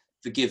 "Father,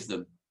 forgive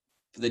them,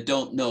 for they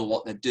don't know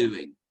what they're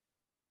doing."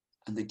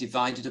 And they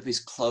divided up his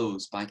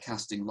clothes by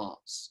casting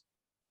lots.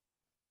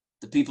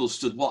 The people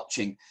stood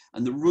watching,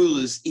 and the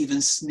rulers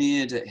even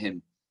sneered at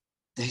him.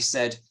 They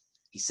said,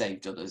 "He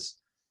saved others.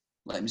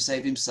 Let him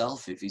save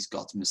himself if he's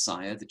got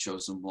Messiah, the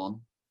chosen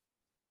one."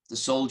 The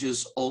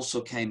soldiers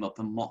also came up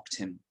and mocked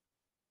him.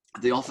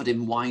 They offered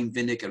him wine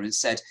vinegar and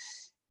said,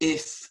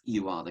 "If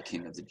you are the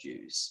King of the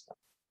Jews,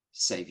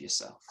 save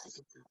yourself."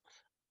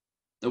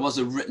 There was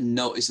a written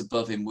notice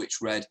above him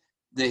which read,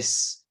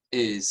 "This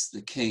is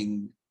the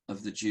King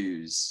of the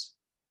Jews."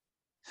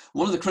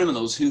 One of the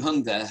criminals who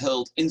hung there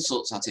hurled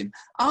insults at him.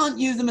 "Aren't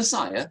you the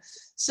Messiah?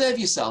 Save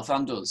yourself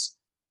and us."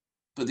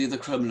 But the other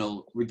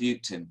criminal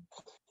rebuked him.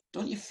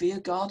 "Don't you fear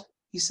God?"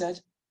 he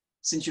said.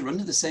 "Since you're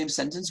under the same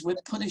sentence,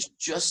 we're punished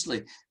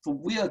justly, for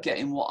we are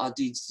getting what our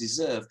deeds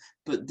deserve.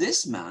 But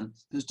this man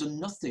has done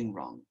nothing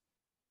wrong."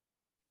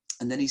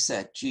 And then he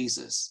said,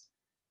 "Jesus,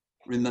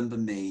 remember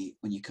me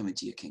when you come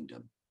into your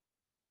kingdom."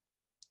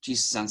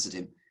 Jesus answered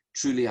him,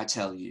 "Truly I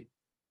tell you,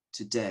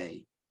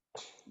 today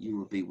you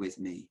will be with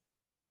me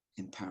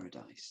in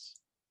paradise."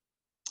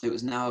 It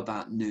was now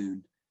about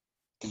noon,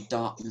 and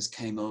darkness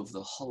came over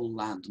the whole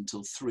land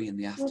until 3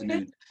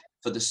 p.m,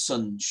 for the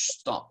sun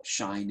stopped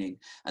shining,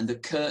 and the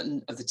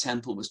curtain of the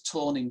temple was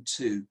torn in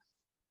two.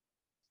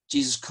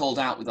 Jesus called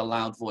out with a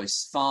loud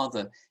voice,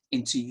 "Father,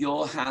 into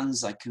your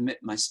hands I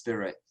commit my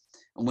spirit."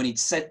 And when he'd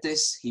said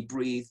this, he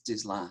breathed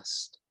his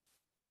last.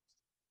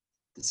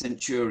 The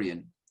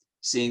centurion,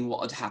 seeing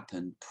what had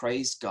happened,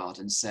 praised God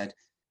and said,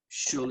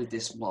 "Surely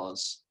this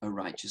was a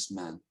righteous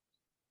man."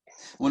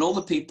 When all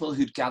the people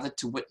who'd gathered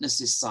to witness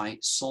this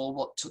sight saw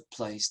what took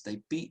place,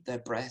 they beat their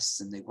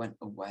breasts and they went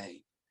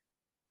away.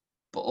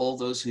 But all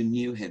those who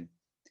knew him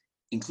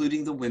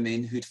including the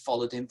women who'd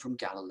followed him from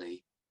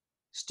Galilee,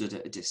 stood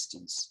at a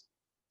distance,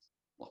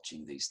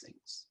 watching these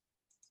things.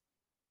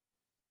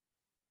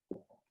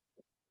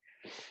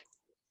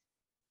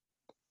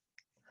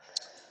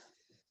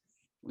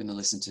 We're going to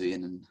listen to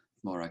Ian and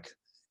Morag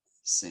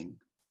sing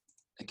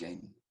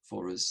again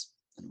for us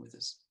and with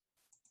us.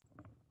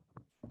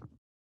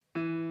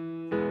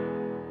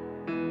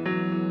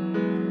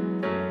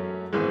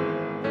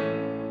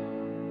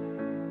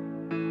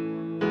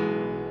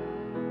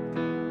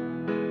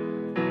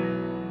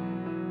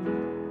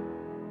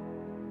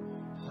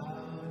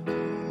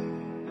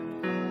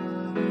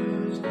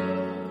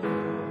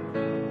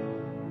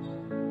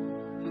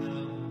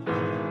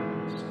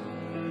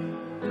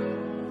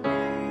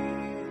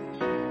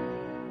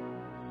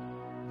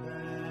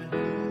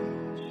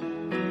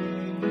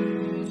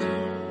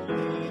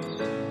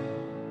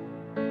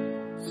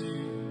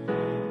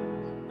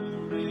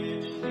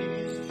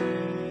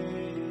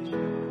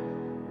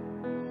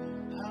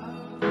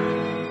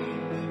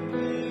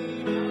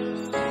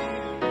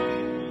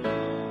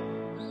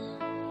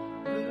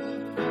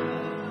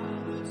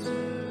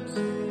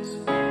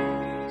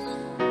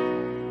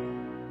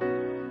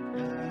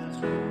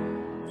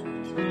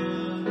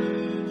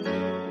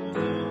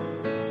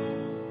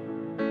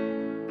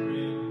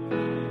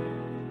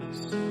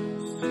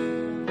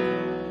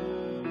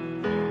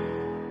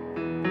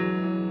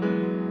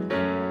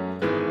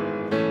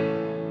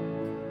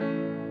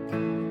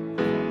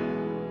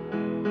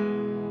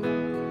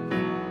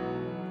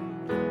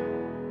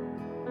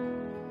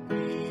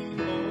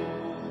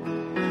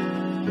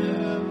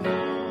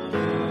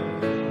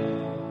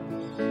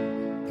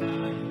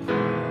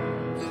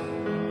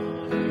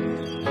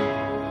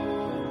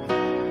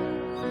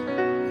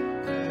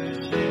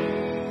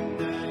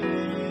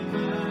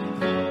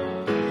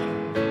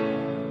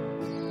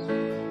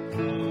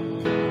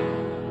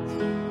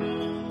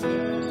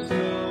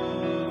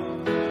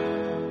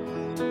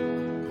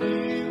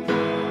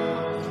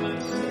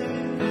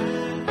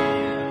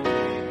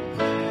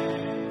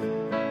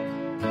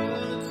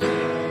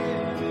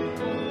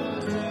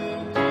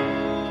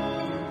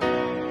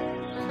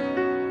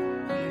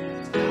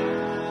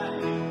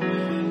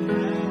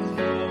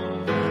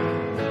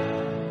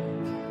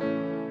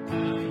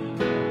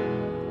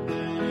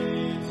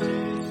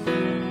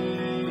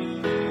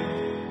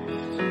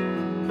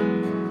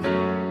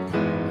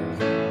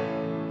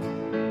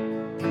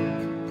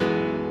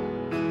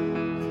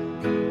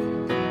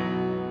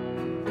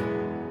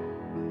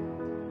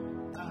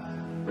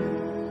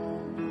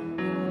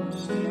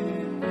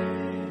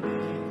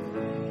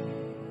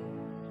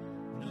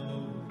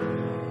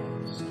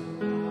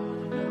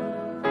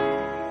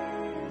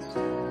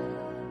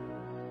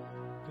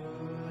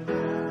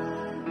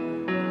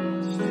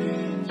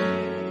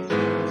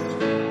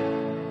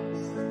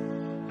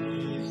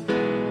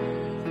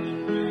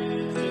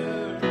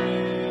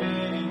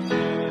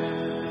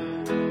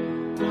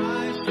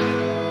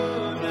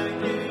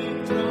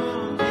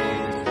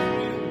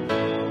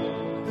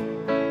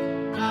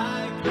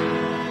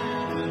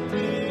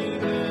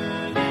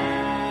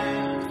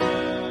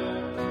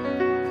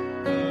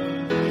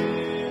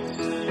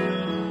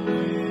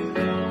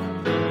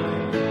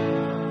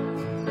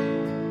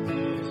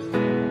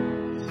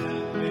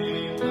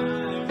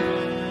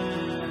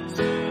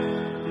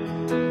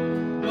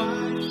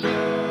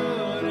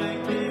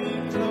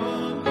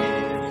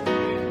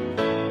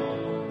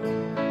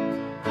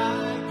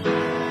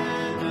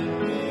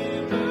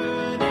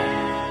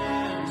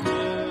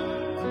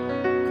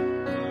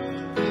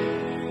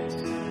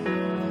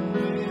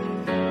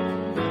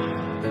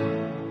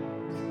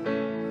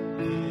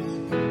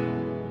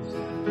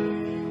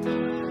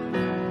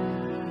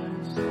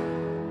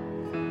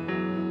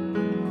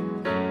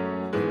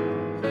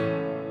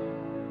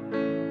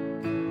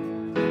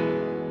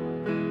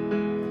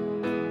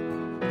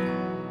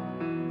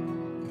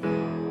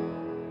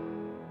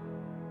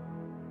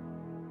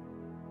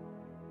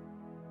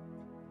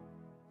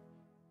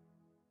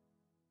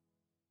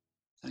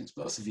 Thanks,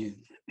 both of you.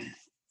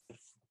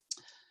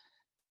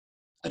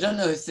 I don't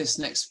know if this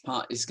next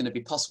part is going to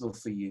be possible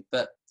for you,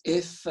 but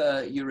if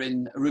you're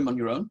in a room on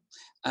your own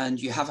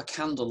and you have a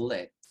candle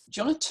lit,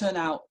 do you want to turn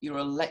out your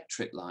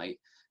electric light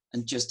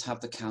and just have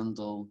the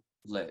candle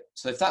lit?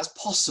 So if that's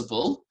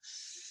possible,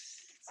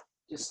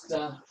 just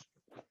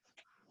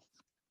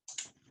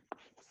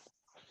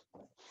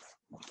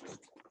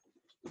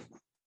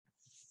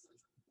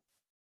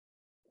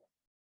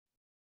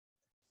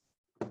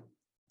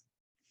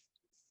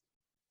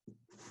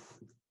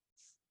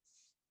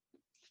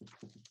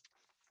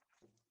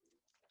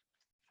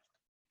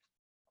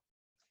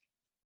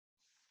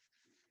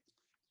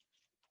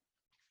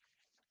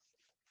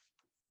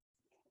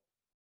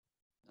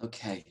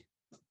okay.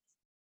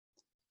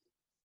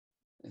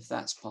 If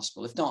that's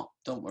possible. If not,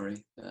 don't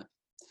worry. But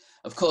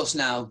of course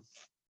now,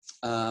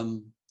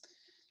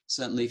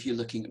 certainly if you're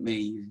looking at me,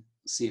 you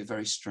see a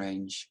very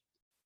strange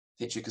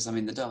picture because I'm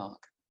in the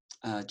dark,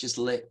 just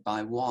lit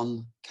by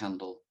one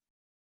candle.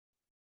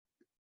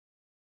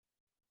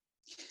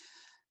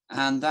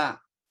 And that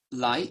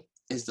light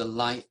is the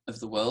light of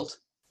the world.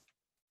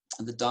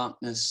 and the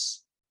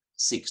darkness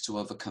seeks to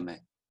overcome it.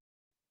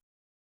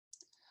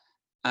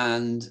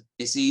 And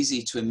it's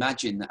easy to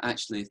imagine that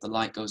actually if the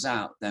light goes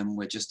out, then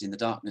we're just in the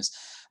darkness.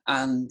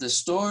 And the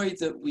story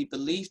that we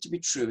believe to be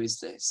true is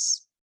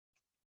this,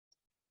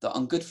 that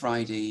on Good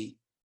Friday,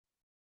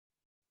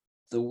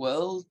 the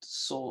world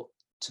sought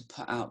to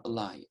put out the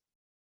light.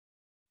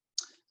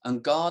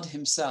 And God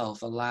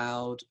himself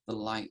allowed the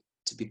light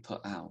to be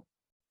put out.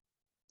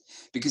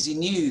 Because he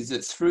knew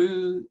that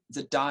through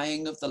the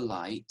dying of the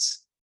light,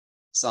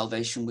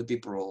 salvation would be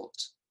brought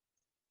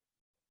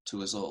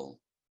to us all.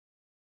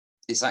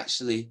 It's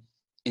actually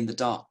in the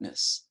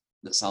darkness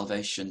that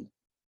salvation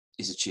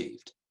is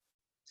achieved.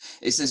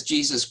 It's as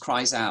Jesus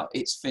cries out,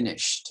 it's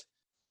finished,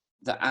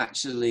 that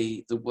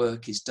actually the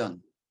work is done.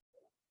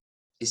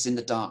 It's in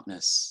the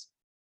darkness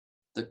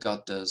that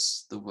God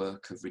does the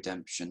work of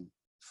redemption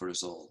for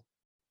us all.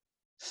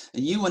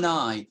 And you and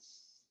I,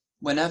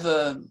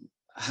 whenever,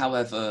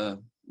 however,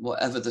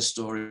 whatever the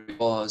story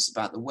was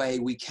about the way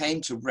we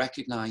came to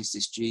recognize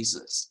this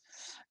Jesus,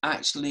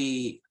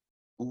 actually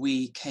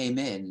we came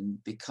in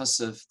because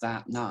of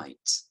that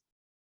night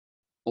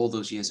all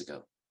those years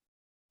ago.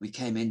 We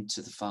came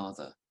into the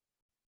Father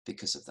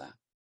because of that.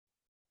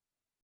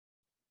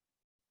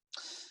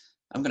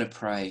 I'm going to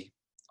pray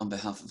on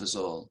behalf of us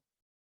all.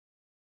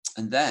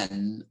 And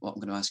then what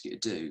I'm going to ask you to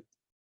do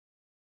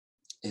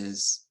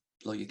is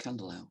blow your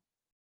candle out.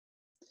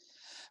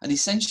 And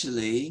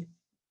essentially,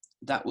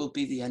 that will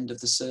be the end of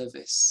the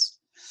service.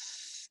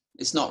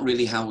 It's not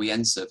really how we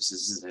end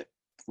services, is it?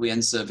 We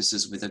end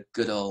services with a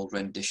good old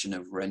rendition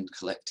of Rend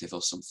Collective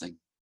or something.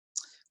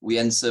 We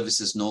end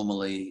services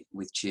normally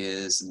with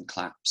cheers and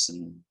claps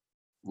and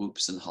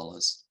whoops and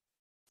hollers.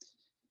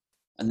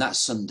 And that's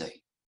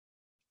Sunday.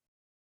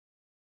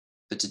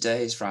 But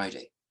today is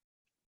Friday.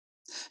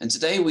 And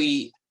today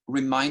we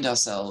remind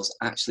ourselves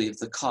actually of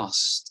the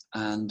cost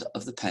and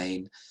of the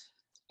pain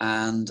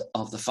and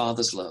of the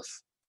Father's love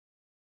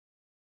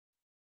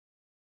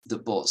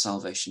that bought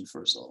salvation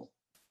for us all.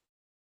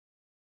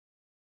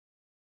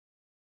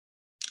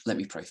 Let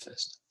me pray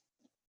first.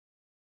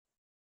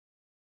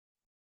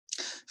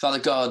 Father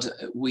God,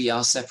 we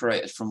are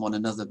separated from one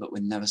another, but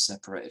we're never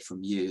separated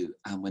from you.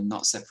 And we're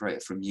not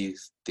separated from you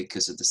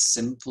because of the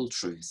simple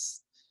truth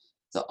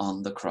that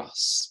on the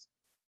cross,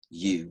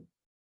 you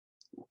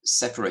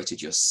separated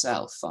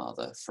yourself,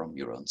 Father, from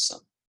your own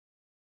Son.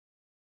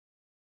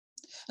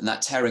 And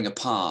that tearing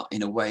apart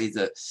in a way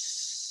that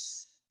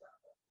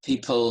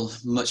people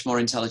much more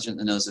intelligent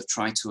than us have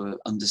tried to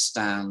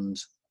understand,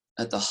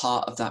 at the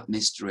heart of that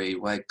mystery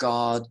where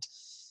God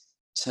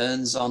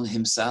turns on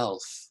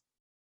himself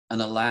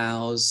and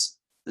allows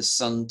the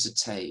Son to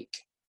take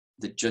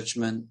the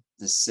judgment,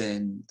 the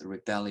sin, the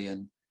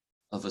rebellion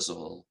of us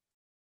all,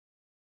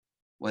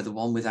 where the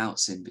one without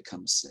sin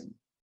becomes sin,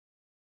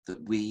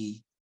 that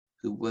we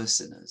who were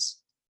sinners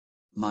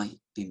might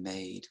be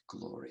made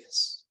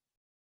glorious.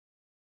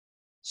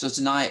 So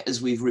tonight,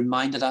 as we've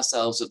reminded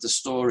ourselves of the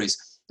stories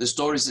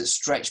that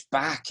stretch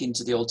back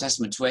into the Old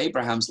Testament to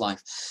Abraham's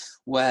life,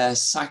 where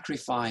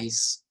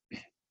sacrifice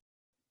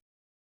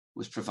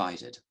was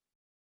provided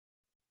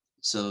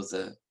so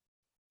that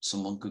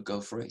someone could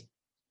go free,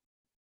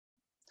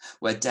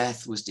 where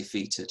death was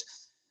defeated,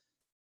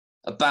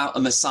 about a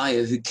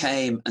Messiah who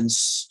came and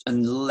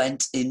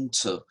lent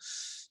into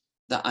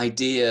that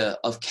idea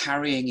of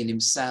carrying in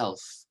himself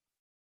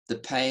the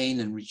pain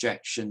and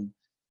rejection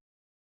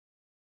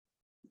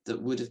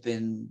that would have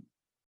been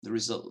the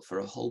result for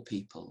a whole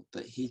people,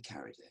 but he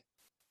carried it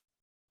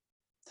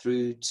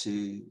through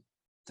to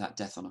that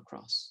death on a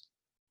cross.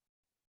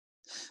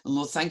 And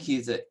Lord, thank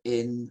you that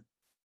in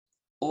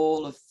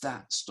all of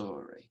that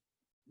story,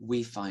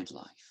 we find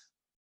life.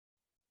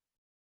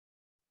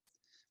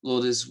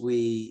 Lord, as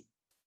we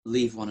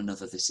leave one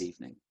another this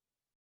evening,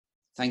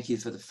 thank you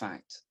for the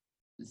fact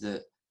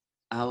that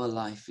our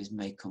life is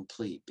made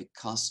complete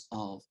because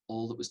of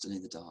all that was done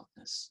in the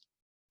darkness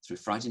through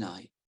Friday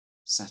night,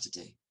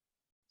 Saturday,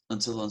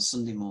 until on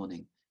Sunday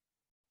morning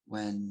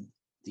when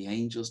the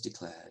angels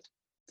declared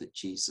that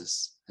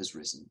Jesus has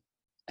risen.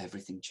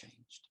 Everything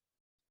changed.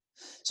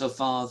 So,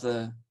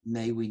 Father,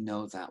 may we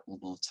know that one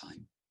more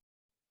time.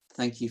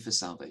 Thank you for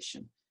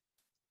salvation.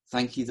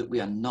 Thank you that we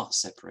are not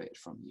separated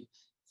from you.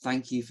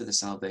 Thank you for the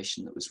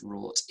salvation that was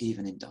wrought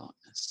even in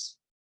darkness.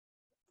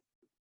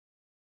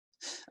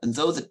 And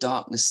though the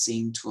darkness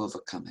seemed to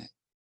overcome it,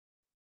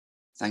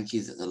 thank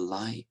you that the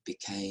light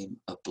became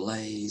a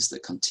blaze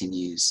that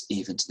continues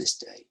even to this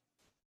day.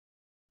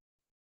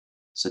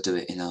 So do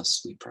it in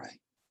us, we pray,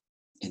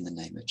 in the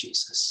name of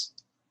Jesus.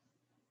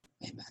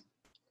 Amen.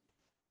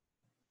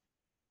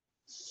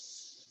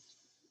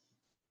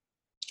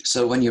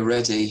 So when you're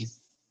ready,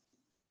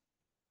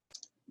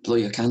 blow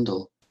your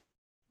candle.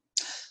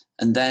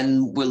 And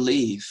then we'll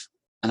leave.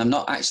 And I'm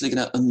not actually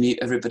going to unmute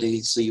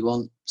everybody, so you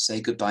won't say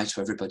goodbye to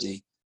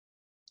everybody.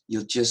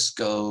 You'll just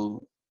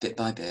go bit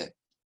by bit.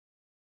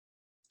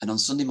 And on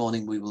Sunday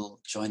morning, we will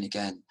join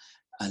again.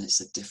 And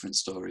it's a different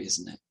story,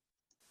 isn't it?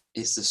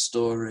 It's the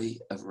story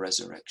of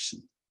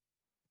resurrection.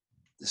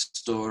 The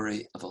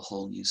story of a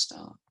whole new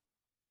start.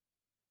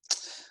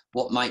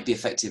 what might be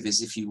effective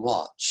is if you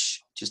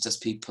watch, just as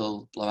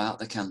people blow out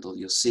the candle,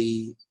 you'll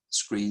see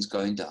screens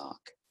going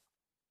dark.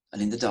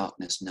 And in the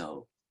darkness,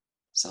 know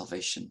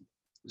salvation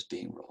was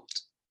being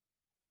wrought.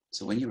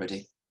 So when you're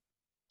ready,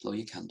 blow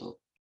your candle.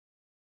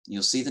 And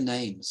you'll see the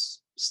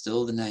names,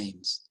 still the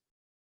names.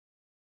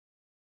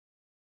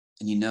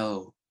 And you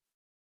know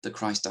that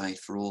Christ died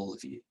for all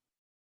of you,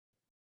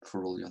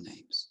 for all your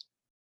names.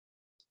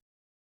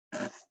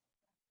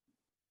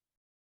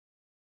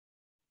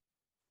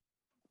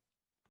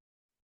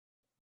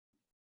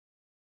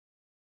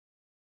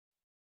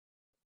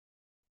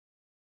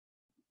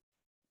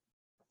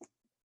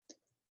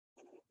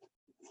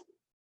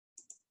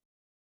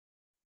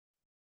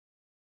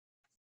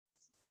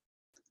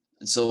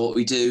 And so what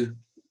we do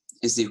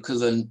is the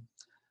equivalent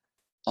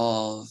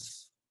of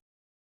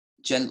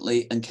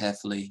gently and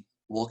carefully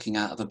walking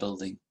out of a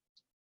building,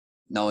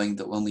 knowing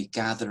that when we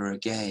gather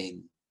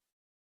again,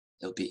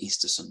 it'll be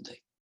Easter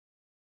Sunday.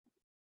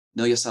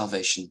 Know your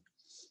salvation,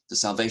 the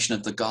salvation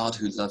of the God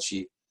who loves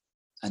you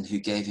and who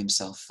gave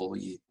himself for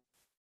you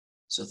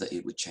so that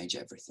it would change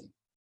everything.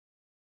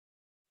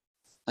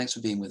 Thanks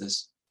for being with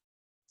us.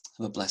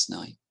 Have a blessed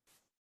night.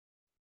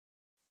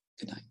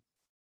 Good night.